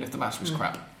 even if the match was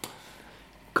crap.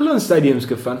 Colón Stadium's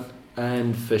good fun,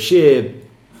 and for sheer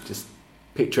just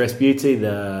picturesque beauty,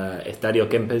 the Estadio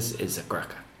Kempes is a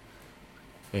cracker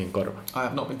in Córdoba. I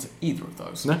have not been to either of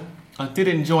those. No? I did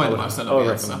enjoy the Marcelo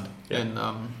recommend.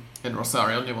 Bielsa in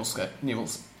Rosario,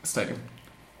 Newell's Stadium.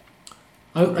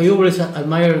 I always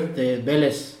admire the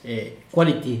Vélez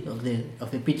quality of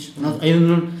the pitch.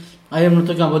 I am not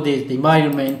talking about the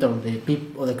environment or the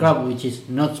people or the crowd, which is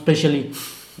not especially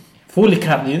fully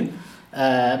crowded.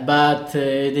 But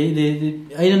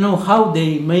I don't know how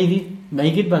they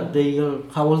make it, but they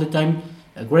have all the time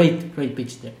a great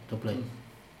pitch there to play.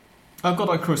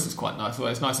 Godoy Cruz is quite nice. Well,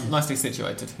 it's nicely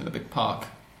situated in a big park,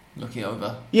 looking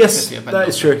over. Yes, the city of that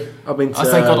is true. I've been to I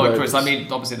say Godoy Cruz. I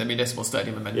mean, obviously the municipal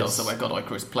stadium in Mendoza, where Godoy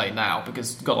Cruz play now,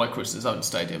 because Godoy Cruz's own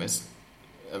stadium is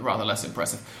rather less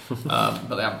impressive,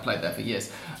 but they haven't played there for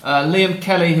years. Liam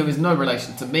Kelly, who is no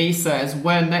relation to me, says,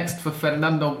 where next for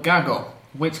Fernando Gago?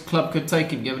 Which club could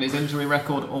take him given his injury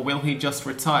record, or will he just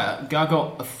retire?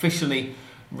 Gago officially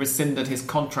rescinded his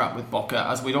contract with Boca,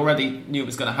 as we'd already knew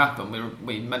was going to happen.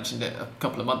 We mentioned it a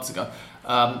couple of months ago.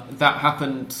 That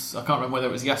happened, I can't remember whether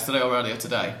it was yesterday or earlier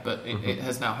today, but it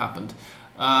has now happened.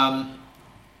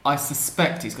 I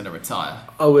suspect he's going to retire.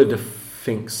 I would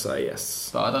think so,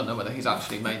 yes. But I don't know whether he's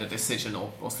actually made a decision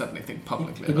or said anything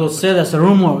publicly. It was said as a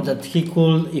rumor that he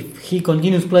could, if he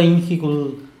continues playing, he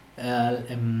could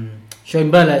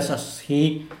join Vélez, as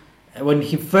he, when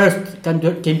he first came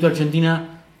to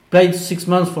Argentina, played 6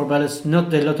 months for Vélez,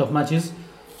 not a lot of matches,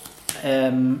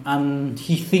 and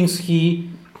he thinks he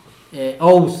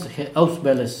owes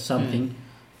Vélez something,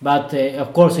 but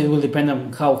of course it will depend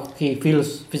on how he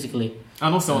feels physically.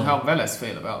 And also on how Vélez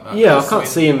feel about that. Yeah, I can't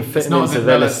see him fitting into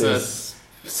Vélez's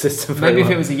system. Maybe if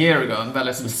it was a year ago and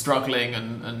Vélez was struggling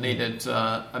and needed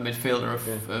a midfielder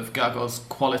of Gago's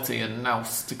quality and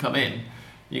nous to come in,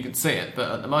 you could see it.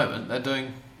 But at the moment, they're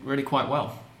doing really quite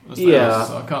well. So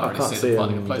I can't really see them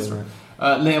finding a place for him.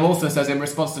 Liam also says, in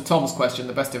response to Tom's question,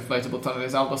 the best inflatable tunnel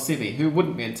is Aldo Civi, who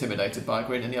wouldn't be intimidated by a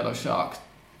green and yellow shark.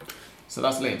 So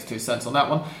that's Liam's 2 cents on that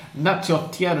one. Nacho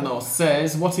Tierno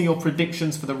says, what are your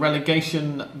predictions for the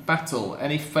relegation battle?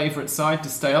 Any favourite side to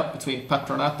stay up between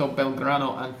Patronato,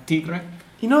 Belgrano and Tigre?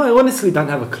 You know, I honestly don't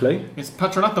have a clue. It's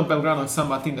Patronato, Belgrano and San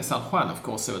Martín de San Juan, of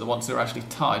course, who are the ones who are actually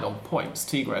tied on points.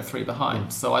 Tigre are 3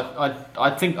 behind. So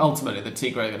I think ultimately the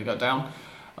Tigre are going to go down.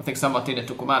 I think San Martín and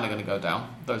Tucumán are going to go down.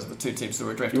 Those are the 2 teams who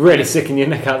are adrift. You're really sticking your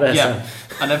neck out there. Yeah.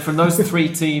 So. And then from those 3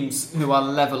 teams who are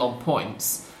level on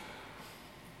points,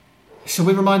 shall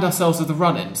we remind ourselves of the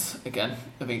run-ins again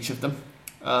of each of them?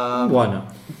 Why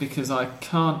not? Because I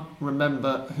can't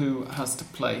remember who has to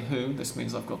play who. This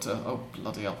means I've got to,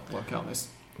 bloody hell, work out this.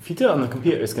 If you do it on the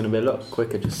computer, it's going to be a lot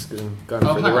quicker just going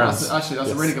through the rounds. That's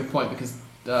a really good point, because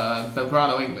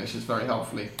Belgrano English has very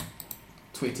helpfully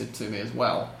tweeted to me as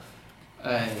well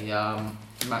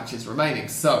matches remaining.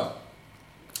 So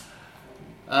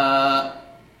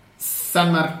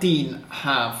San Martín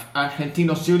have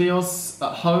Argentinos Juniors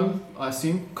at home, I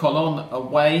assume, Colón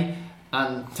away,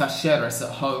 and Talleres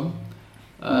at home.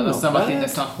 San Martín de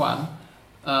San Juan.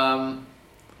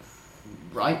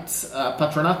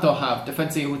 Patronato have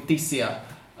Defensa y Justicia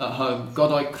at home,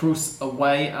 Godoy Cruz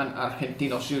away, and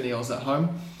Argentinos Juniors at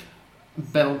home.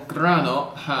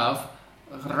 Belgrano have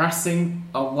Racing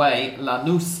away,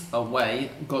 Lanús away,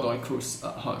 Godoy Cruz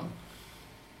at home.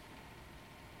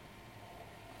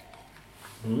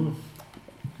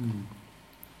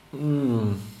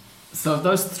 So of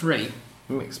those 3,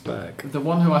 mixed bag. The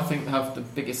one who I think have the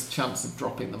biggest chance of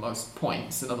dropping the most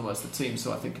points, in other words, the teams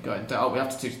who I think are going down. Oh, we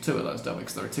have to choose 2 of those, don't we?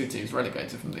 Because there are 2 teams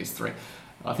relegated from these 3.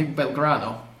 I think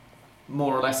Belgrano,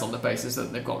 more or less on the basis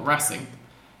that they've got Racing,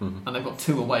 and they've got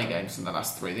 2 away games from the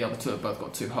last 3. The other 2 have both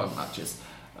got 2 home matches.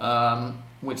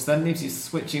 which then leaves you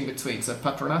switching between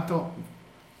Patronato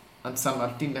and San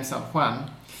Martín de San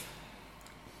Juan.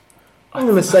 I'm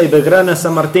going to say Belgrano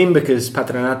San Martín because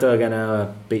Patronato are going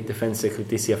to beat Defensa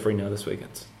Justicia 3-0 this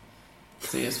weekend.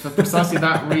 See, it's for precisely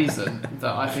that reason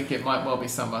that I think it might well be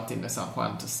San Martín de San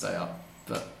Juan to stay up.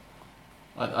 But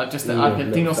I just think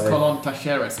Argentinos Colón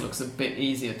Talleres looks a bit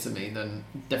easier to me than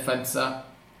Defensa,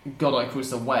 Godoy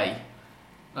Cruz away,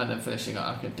 and then finishing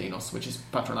at Argentinos, which is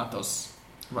Patronato's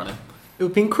running. It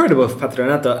would be incredible if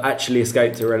Patronato actually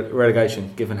escaped to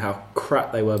relegation, given how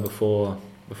crap they were before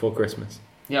Christmas.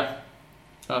 Yeah.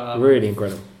 Really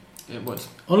incredible. It would.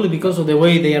 Only because of the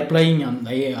way they are playing, and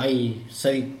I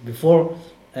said it before,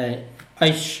 I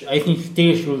think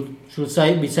Tigre should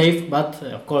be safe, but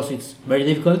of course it's very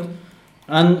difficult.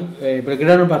 And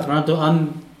Belgrano, Patronato,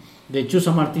 and the two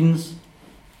San Martins,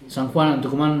 San Juan and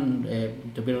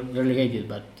Tucumán to be relegated,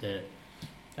 but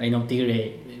I know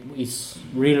Tigre is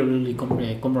really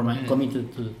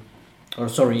committed to, or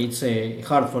sorry, it's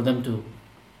hard for them to.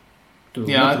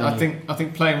 Yeah, I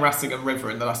think playing Racing and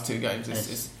River in the last two games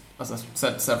is, as I've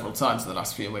said several times in the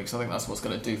last few weeks, I think that's what's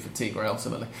going to do for Tigre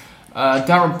ultimately.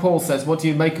 Darren Paul says, what do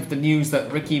you make of the news that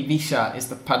Ricky Visha is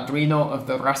the padrino of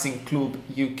the Racing Club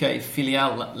UK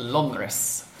filial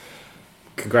Londres?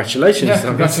 Congratulations. Yeah,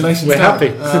 congratulations. We're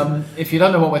happy. If you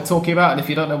don't know what we're talking about, and if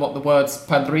you don't know what the words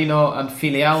padrino and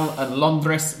filial and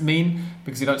Londres mean,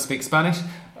 because you don't speak Spanish,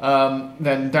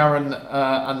 then Darren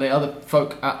and the other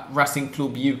folk at Racing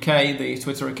Club UK, the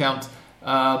Twitter account,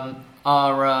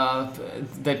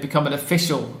 they've become an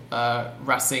official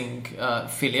Racing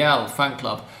filial fan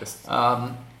club. Yes.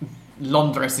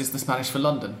 Londres is the Spanish for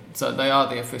London, so they are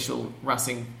the official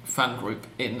Racing fan group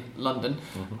in London,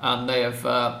 and they have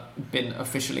been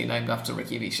officially named after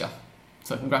Ricky Visha.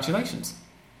 So congratulations.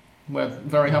 We're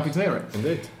very happy to hear it.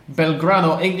 Indeed.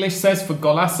 Belgrano English says, for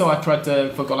Golazo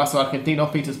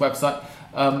Argentino, Peter's website,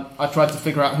 I tried to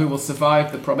figure out who will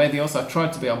survive the Promedios. I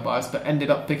tried to be unbiased, but ended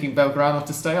up picking Belgrano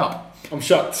to stay up. I'm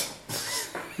shocked.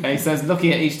 And he says,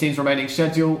 looking at each team's remaining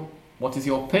schedule, what is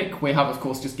your pick? We have, of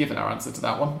course, just given our answer to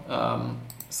that one,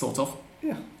 sort of.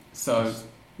 Yeah. So,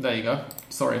 there you go.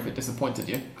 Sorry if it disappointed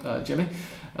you, Jimmy.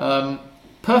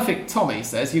 Perfect Tommy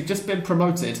says, you've just been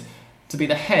promoted to be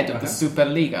the head of the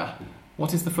Superliga.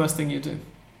 What is the first thing you do?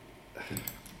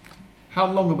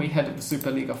 How long are we head of the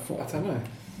Superliga for? I don't know.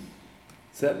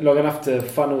 Is that long enough to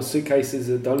funnel suitcases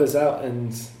of dollars out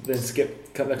and then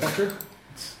cut the country?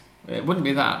 It wouldn't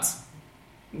be that.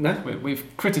 No? We've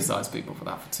criticised people for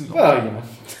that for too long. Well, you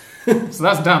know. So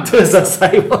that's damn. Does that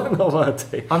say one or one or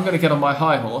two? I'm going to get on my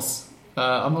high horse.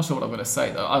 I'm not sure what I'm going to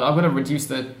say, though. I'm going to reduce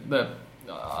I'm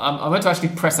going to actually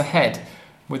press ahead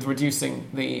with reducing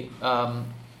the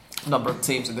number of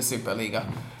teams in the Superliga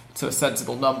to a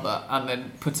sensible number, and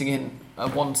then putting in a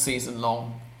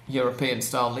one-season-long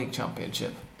European-style league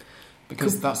championship,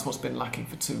 because that's what's been lacking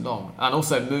for too long. And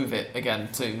also move it again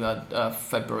to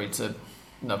February to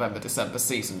November, December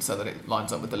season, so that it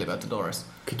lines up with the Libertadores.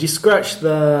 Could you scratch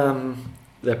the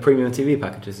premium TV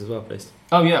packages as well, please?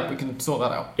 Oh yeah, we can sort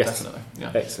that out. Yes. Definitely.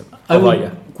 Yeah. Excellent. I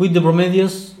will quit the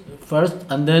Promedios first,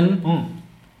 and then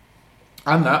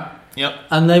and that. Yep.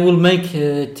 And I will make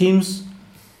teams.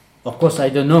 Of course, I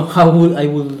don't know how I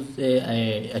will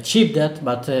achieve that,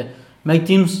 but make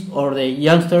teams or the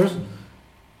youngsters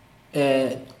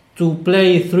to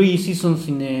play 3 seasons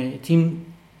in a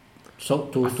team.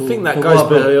 So I think that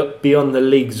goes beyond the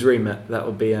league's remit. That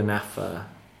would be an AFA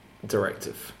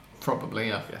directive. Probably,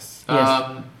 yeah. Yes.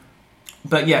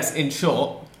 But yes, in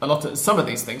short, some of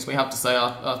these things we have to say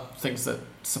are things that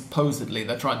supposedly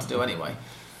they're trying to do anyway.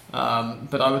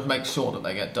 But I would make sure that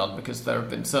they get done, because there have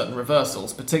been certain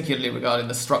reversals, particularly regarding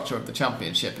the structure of the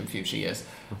championship in future years,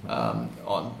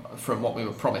 from what we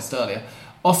were promised earlier.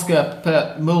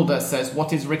 Oscar Mulder says,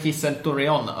 what is Ricky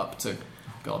Centurion up to?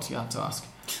 God, you had to ask.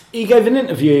 He gave an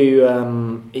interview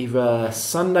either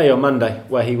Sunday or Monday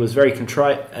where he was very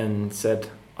contrite and said,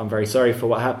 I'm very sorry for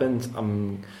what happened.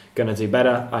 I'm going to do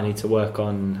better. I need to work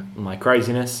on my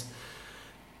craziness.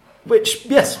 Which,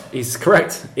 yes, he's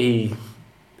correct. He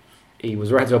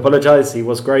was right to apologise. He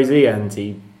was crazy, and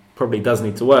he probably does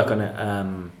need to work on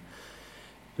it.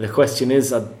 The question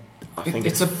is, I think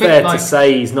it's fair to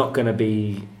say he's not going to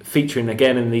be featuring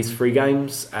again in these 3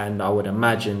 games, and I would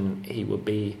imagine he would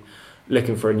be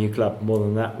looking for a new club. More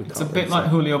than that, it's a bit like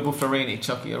Julio Buffarini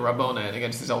chucking a Rabone in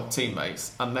against his old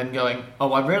teammates, and then going,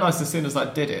 "Oh, I realised as soon as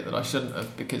I did it that I shouldn't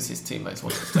have, because his teammates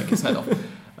wanted to take his head off."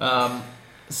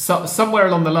 So somewhere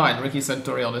along the line, Ricky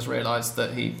Centurion has realised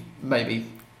that he maybe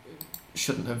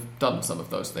shouldn't have done some of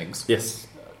those things. Yes.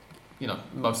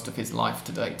 most of his life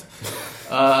to date.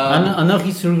 And now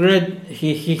his regret,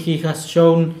 he has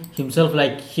shown himself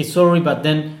like he's sorry, but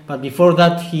before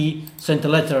that he sent a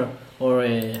letter, or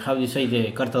how do you say,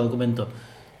 the carta documento,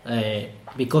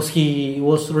 because he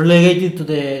was relegated to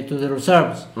the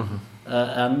reserves,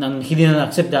 and he didn't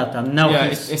accept that, and now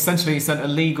essentially he sent a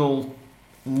legal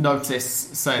notice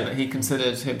saying that he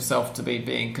considered himself to be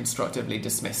being constructively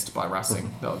dismissed by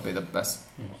Racing. That would be the best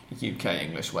UK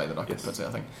English way that I could put it,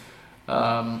 I think.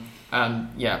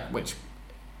 Which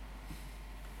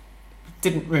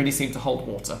didn't really seem to hold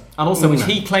water, and also which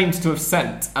he claimed to have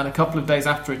sent, and a couple of days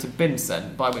after it had been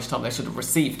sent, by which time they should have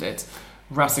received it,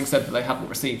 Racing said that they hadn't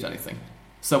received anything.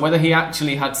 So whether he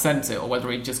actually had sent it, or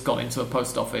whether he'd just gone into a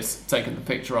post office, taken the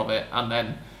picture of it, and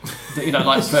then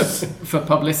for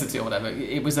publicity or whatever,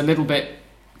 it was a little bit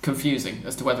confusing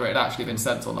as to whether it had actually been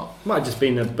sent or not. Might have just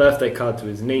been a birthday card to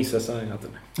his niece or something, I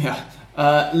don't know. Yeah.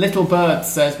 Little Bird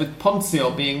says, with Ponzio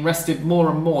being rested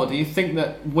more and more, do you think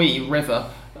that we, River,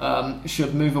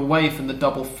 should move away from the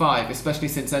double 5, especially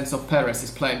since Enzo Perez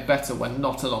is playing better when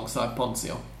not alongside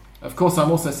Ponzio? Of course, I'm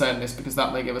also saying this because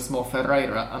that may give us more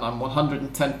Ferreira, and I'm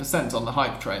 110% on the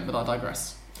hype train, but I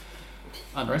digress.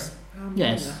 Andres?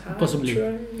 Yes, possibly.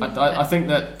 I think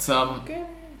that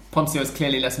Ponzio is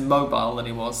clearly less mobile than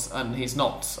he was, and he's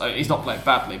not playing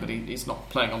badly, but he's not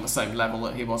playing on the same level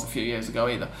that he was a few years ago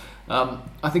either.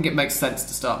 I think it makes sense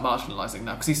to start marginalising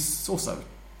now, because he's also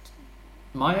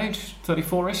my age,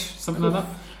 34-ish, something like that.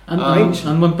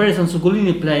 And when Perez and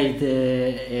Zuculini played,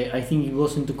 I think it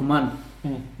was in Tucumán,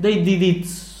 they did it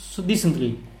so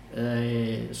decently.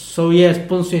 So yes,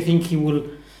 Ponzio, I think he will,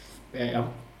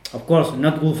 of course,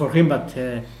 not good for him, but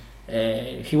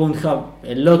he won't have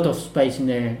a lot of space in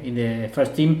the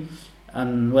first team.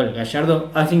 And well, Gallardo,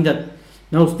 I think that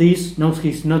knows he's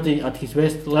not at his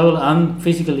best level and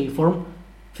physical form.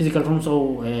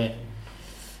 So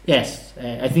yes,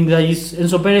 I think that is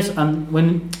Enzo Perez, and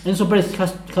when Enzo Perez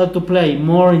had to play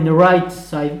more in the right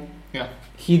side,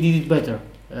 he did it better,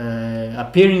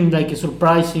 appearing like a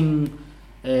surprising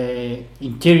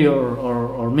interior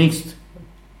or mixed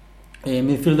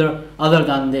midfielder, other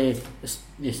than the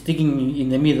sticking in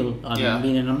the middle and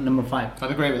being a number 5.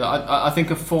 I'd agree with that. I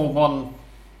think a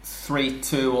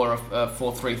 4-1-3-2 or a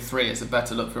 4-3-3 is a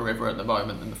better look for River at the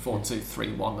moment than the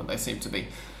 4-2-3-1 that they seem to be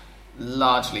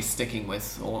largely sticking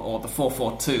with, or the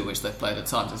 4-4-2, which they've played at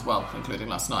times as well, including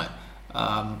last night.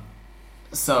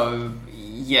 So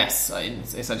yes,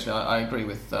 essentially I agree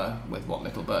with what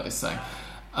Little Bird is saying.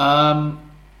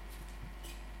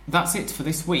 That's it for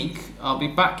this week. I'll be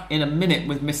back in a minute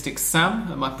with Mystic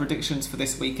Sam and my predictions for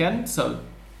this weekend, so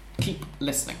keep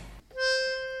listening.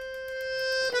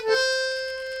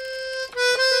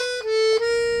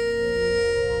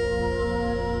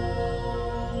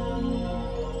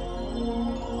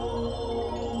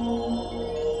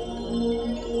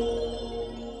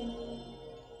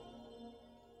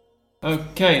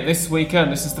 Okay, this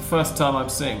weekend, this is the first time I'm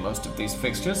seeing most of these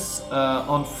fixtures.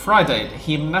 On Friday,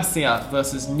 Gimnasia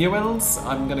versus Newells.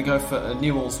 I'm going to go for a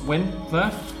Newells win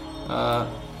there. Have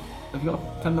you got a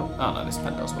pen? Oh no, this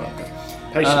pen does work. Good.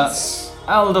 Patience.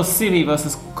 Aldosivi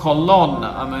versus Colón.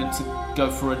 I'm going to go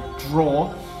for a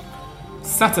draw.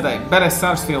 Saturday, Vélez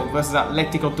Sarsfield versus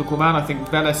Atlético Tucumán. I think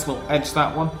Vélez will edge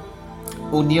that one.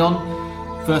 Unión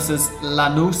versus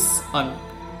Lanús. I'm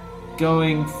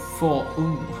going for...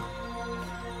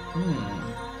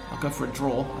 I'll go for a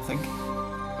draw, I think.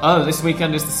 Oh, this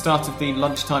weekend is the start of the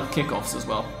lunchtime kickoffs as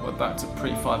well. We're back to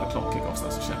pre-5 o'clock kickoffs,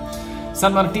 that's a shame.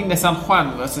 San Martín de San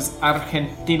Juan versus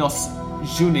Argentinos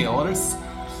Juniors,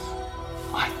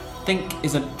 I think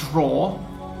is a draw.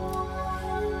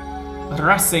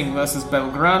 Racing versus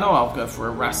Belgrano, I'll go for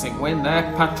a Racing win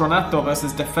there. Patronato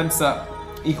versus Defensa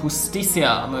y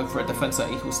Justicia, I'm going for a Defensa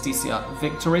y Justicia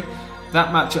victory.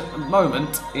 That match at the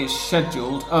moment is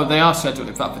scheduled... Oh, they are scheduled,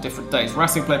 in fact, for different days.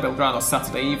 Racing play Belgrano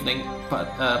Saturday evening, but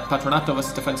Patronato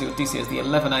versus Defensa y Justicia is the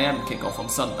 11 a.m. kickoff on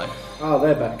Sunday. Oh,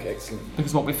 they're back. Excellent.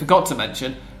 Because what we forgot to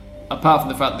mention, apart from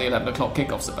the fact that the 11 o'clock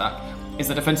kickoffs are back, is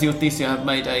that Defensa y Justicia have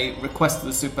made a request to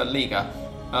the Superliga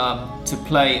to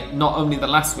play not only the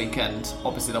last weekend,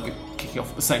 obviously they'll be kicking off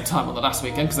at the same time on the last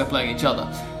weekend because they're playing each other,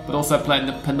 but also playing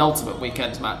the penultimate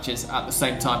weekend matches at the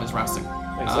same time as Racing.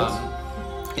 Makes sense.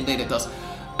 Indeed it does.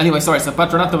 Anyway, sorry, so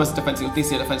Patronato versus Defensa y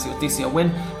Justicia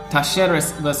win.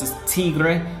 Talleres versus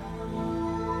Tigre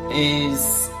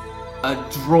is a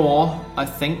draw, I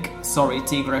think. Sorry,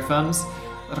 Tigre fans.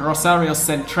 Rosario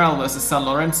Central versus San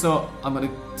Lorenzo. I'm going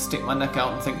to stick my neck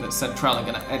out and think that Central are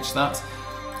going to edge that.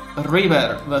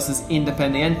 River versus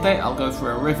Independiente. I'll go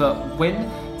for a River win.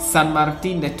 San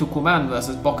Martín de Tucumán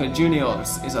versus Boca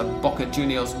Juniors is a Boca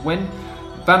Juniors win.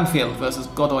 Banfield versus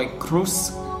Godoy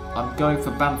Cruz. I'm going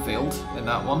for Banfield in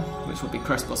that one, which will be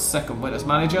Crespo's second win as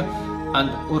manager. And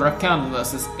Huracan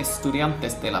versus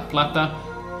Estudiantes de La Plata,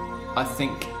 I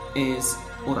think is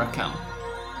Huracan.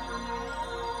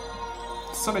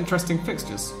 Some interesting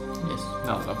fixtures. Yes.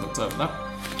 Now that I've looked over that.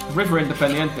 River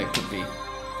Independiente could be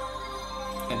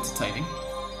entertaining,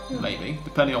 maybe,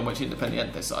 depending on which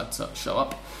Independiente side show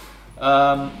up.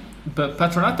 But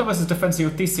Patronato versus Defensa y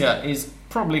Justicia is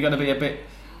probably going to be a bit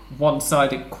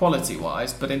one-sided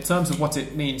quality-wise, but in terms of what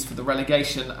it means for the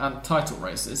relegation and title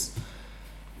races,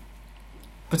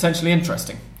 potentially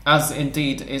interesting, as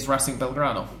indeed is Racing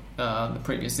Belgrano the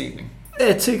previous evening.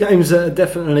 Yeah, two games that are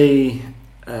definitely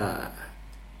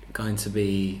going to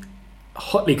be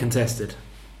hotly contested.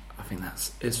 I think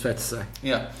it's fair to say.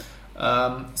 Yeah.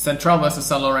 Central versus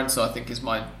San Lorenzo, I think, is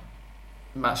my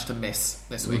match to miss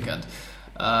this weekend.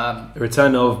 The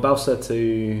return of Bausa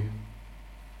to...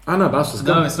 Oh no, Bausa's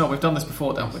gone. No, it's not. We've done this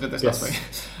before, Dan. We did this last week.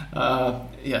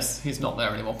 Yes, he's not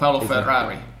there anymore. Paolo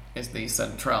Ferrari is the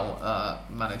Central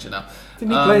manager now.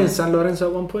 Didn't he play in San Lorenzo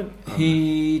at one point?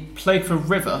 He played for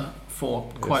River for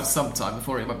quite some time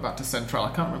before he went back to Central.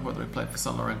 I can't remember whether he played for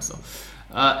San Lorenzo.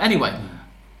 Anyway,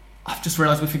 I've just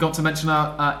realised we forgot to mention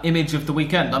our image of the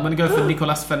weekend. I'm going to go for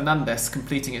Nicolas Fernandez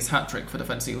completing his hat-trick for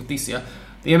Defensa y Justicia.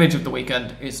 The image of the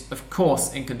weekend is, of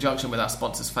course, in conjunction with our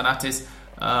sponsors Fanatis,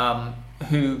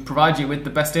 who provide you with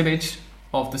the best image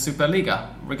of the Superliga,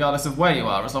 regardless of where you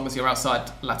are, as long as you're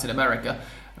outside Latin America.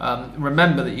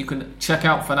 Remember that you can check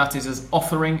out Fanatis'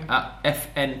 offering at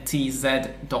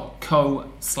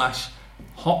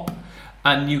fntz.co/hop,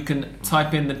 and you can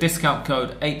type in the discount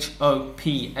code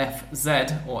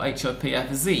HOPFZ or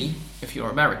HOPFZ if you're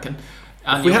American.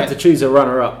 And if we had to choose a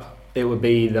runner-up, it would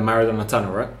be the Maradona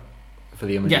Tunnel, right? For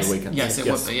the image of the weekend. Yes, it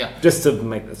would be, yeah. Just to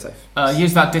make that safe.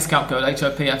 Use that discount code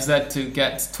HOPFZ to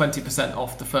get 20%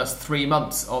 off the first 3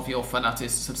 months of your Fanatis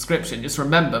subscription. Just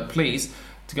remember, please,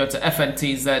 to go to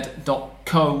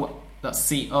fntz.co, that's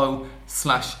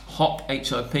co/hop,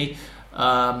 HOP,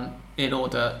 in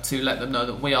order to let them know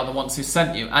that we are the ones who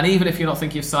sent you. And even if you're not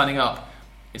thinking of signing up,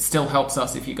 it still helps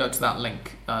us if you go to that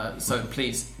link. So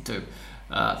please do.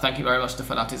 Thank you very much to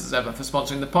Fanatis as ever for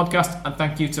sponsoring the podcast, and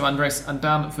thank you to Andres and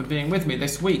Dan for being with me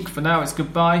this week. For now, it's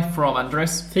goodbye from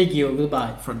Andres. Thank you,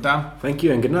 goodbye. From Dan. Thank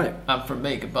you and good night. And from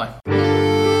me, goodbye.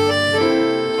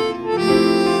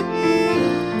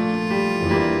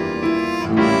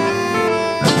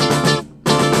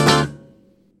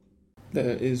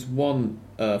 There is one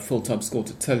full-time score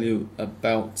to tell you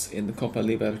about in the Copa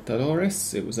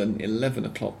Libertadores. It was an 11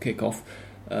 o'clock kickoff.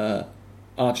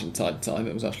 Argentine time.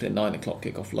 It was actually a 9 o'clock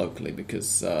kickoff locally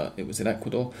because it was in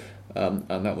Ecuador, and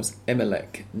that was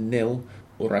Emelec 0,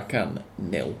 Huracan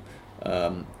 0.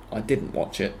 I didn't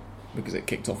watch it because it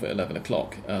kicked off at 11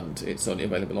 o'clock and it's only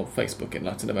available on Facebook in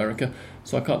Latin America,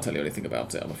 so I can't tell you anything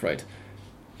about it, I'm afraid.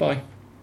 Bye.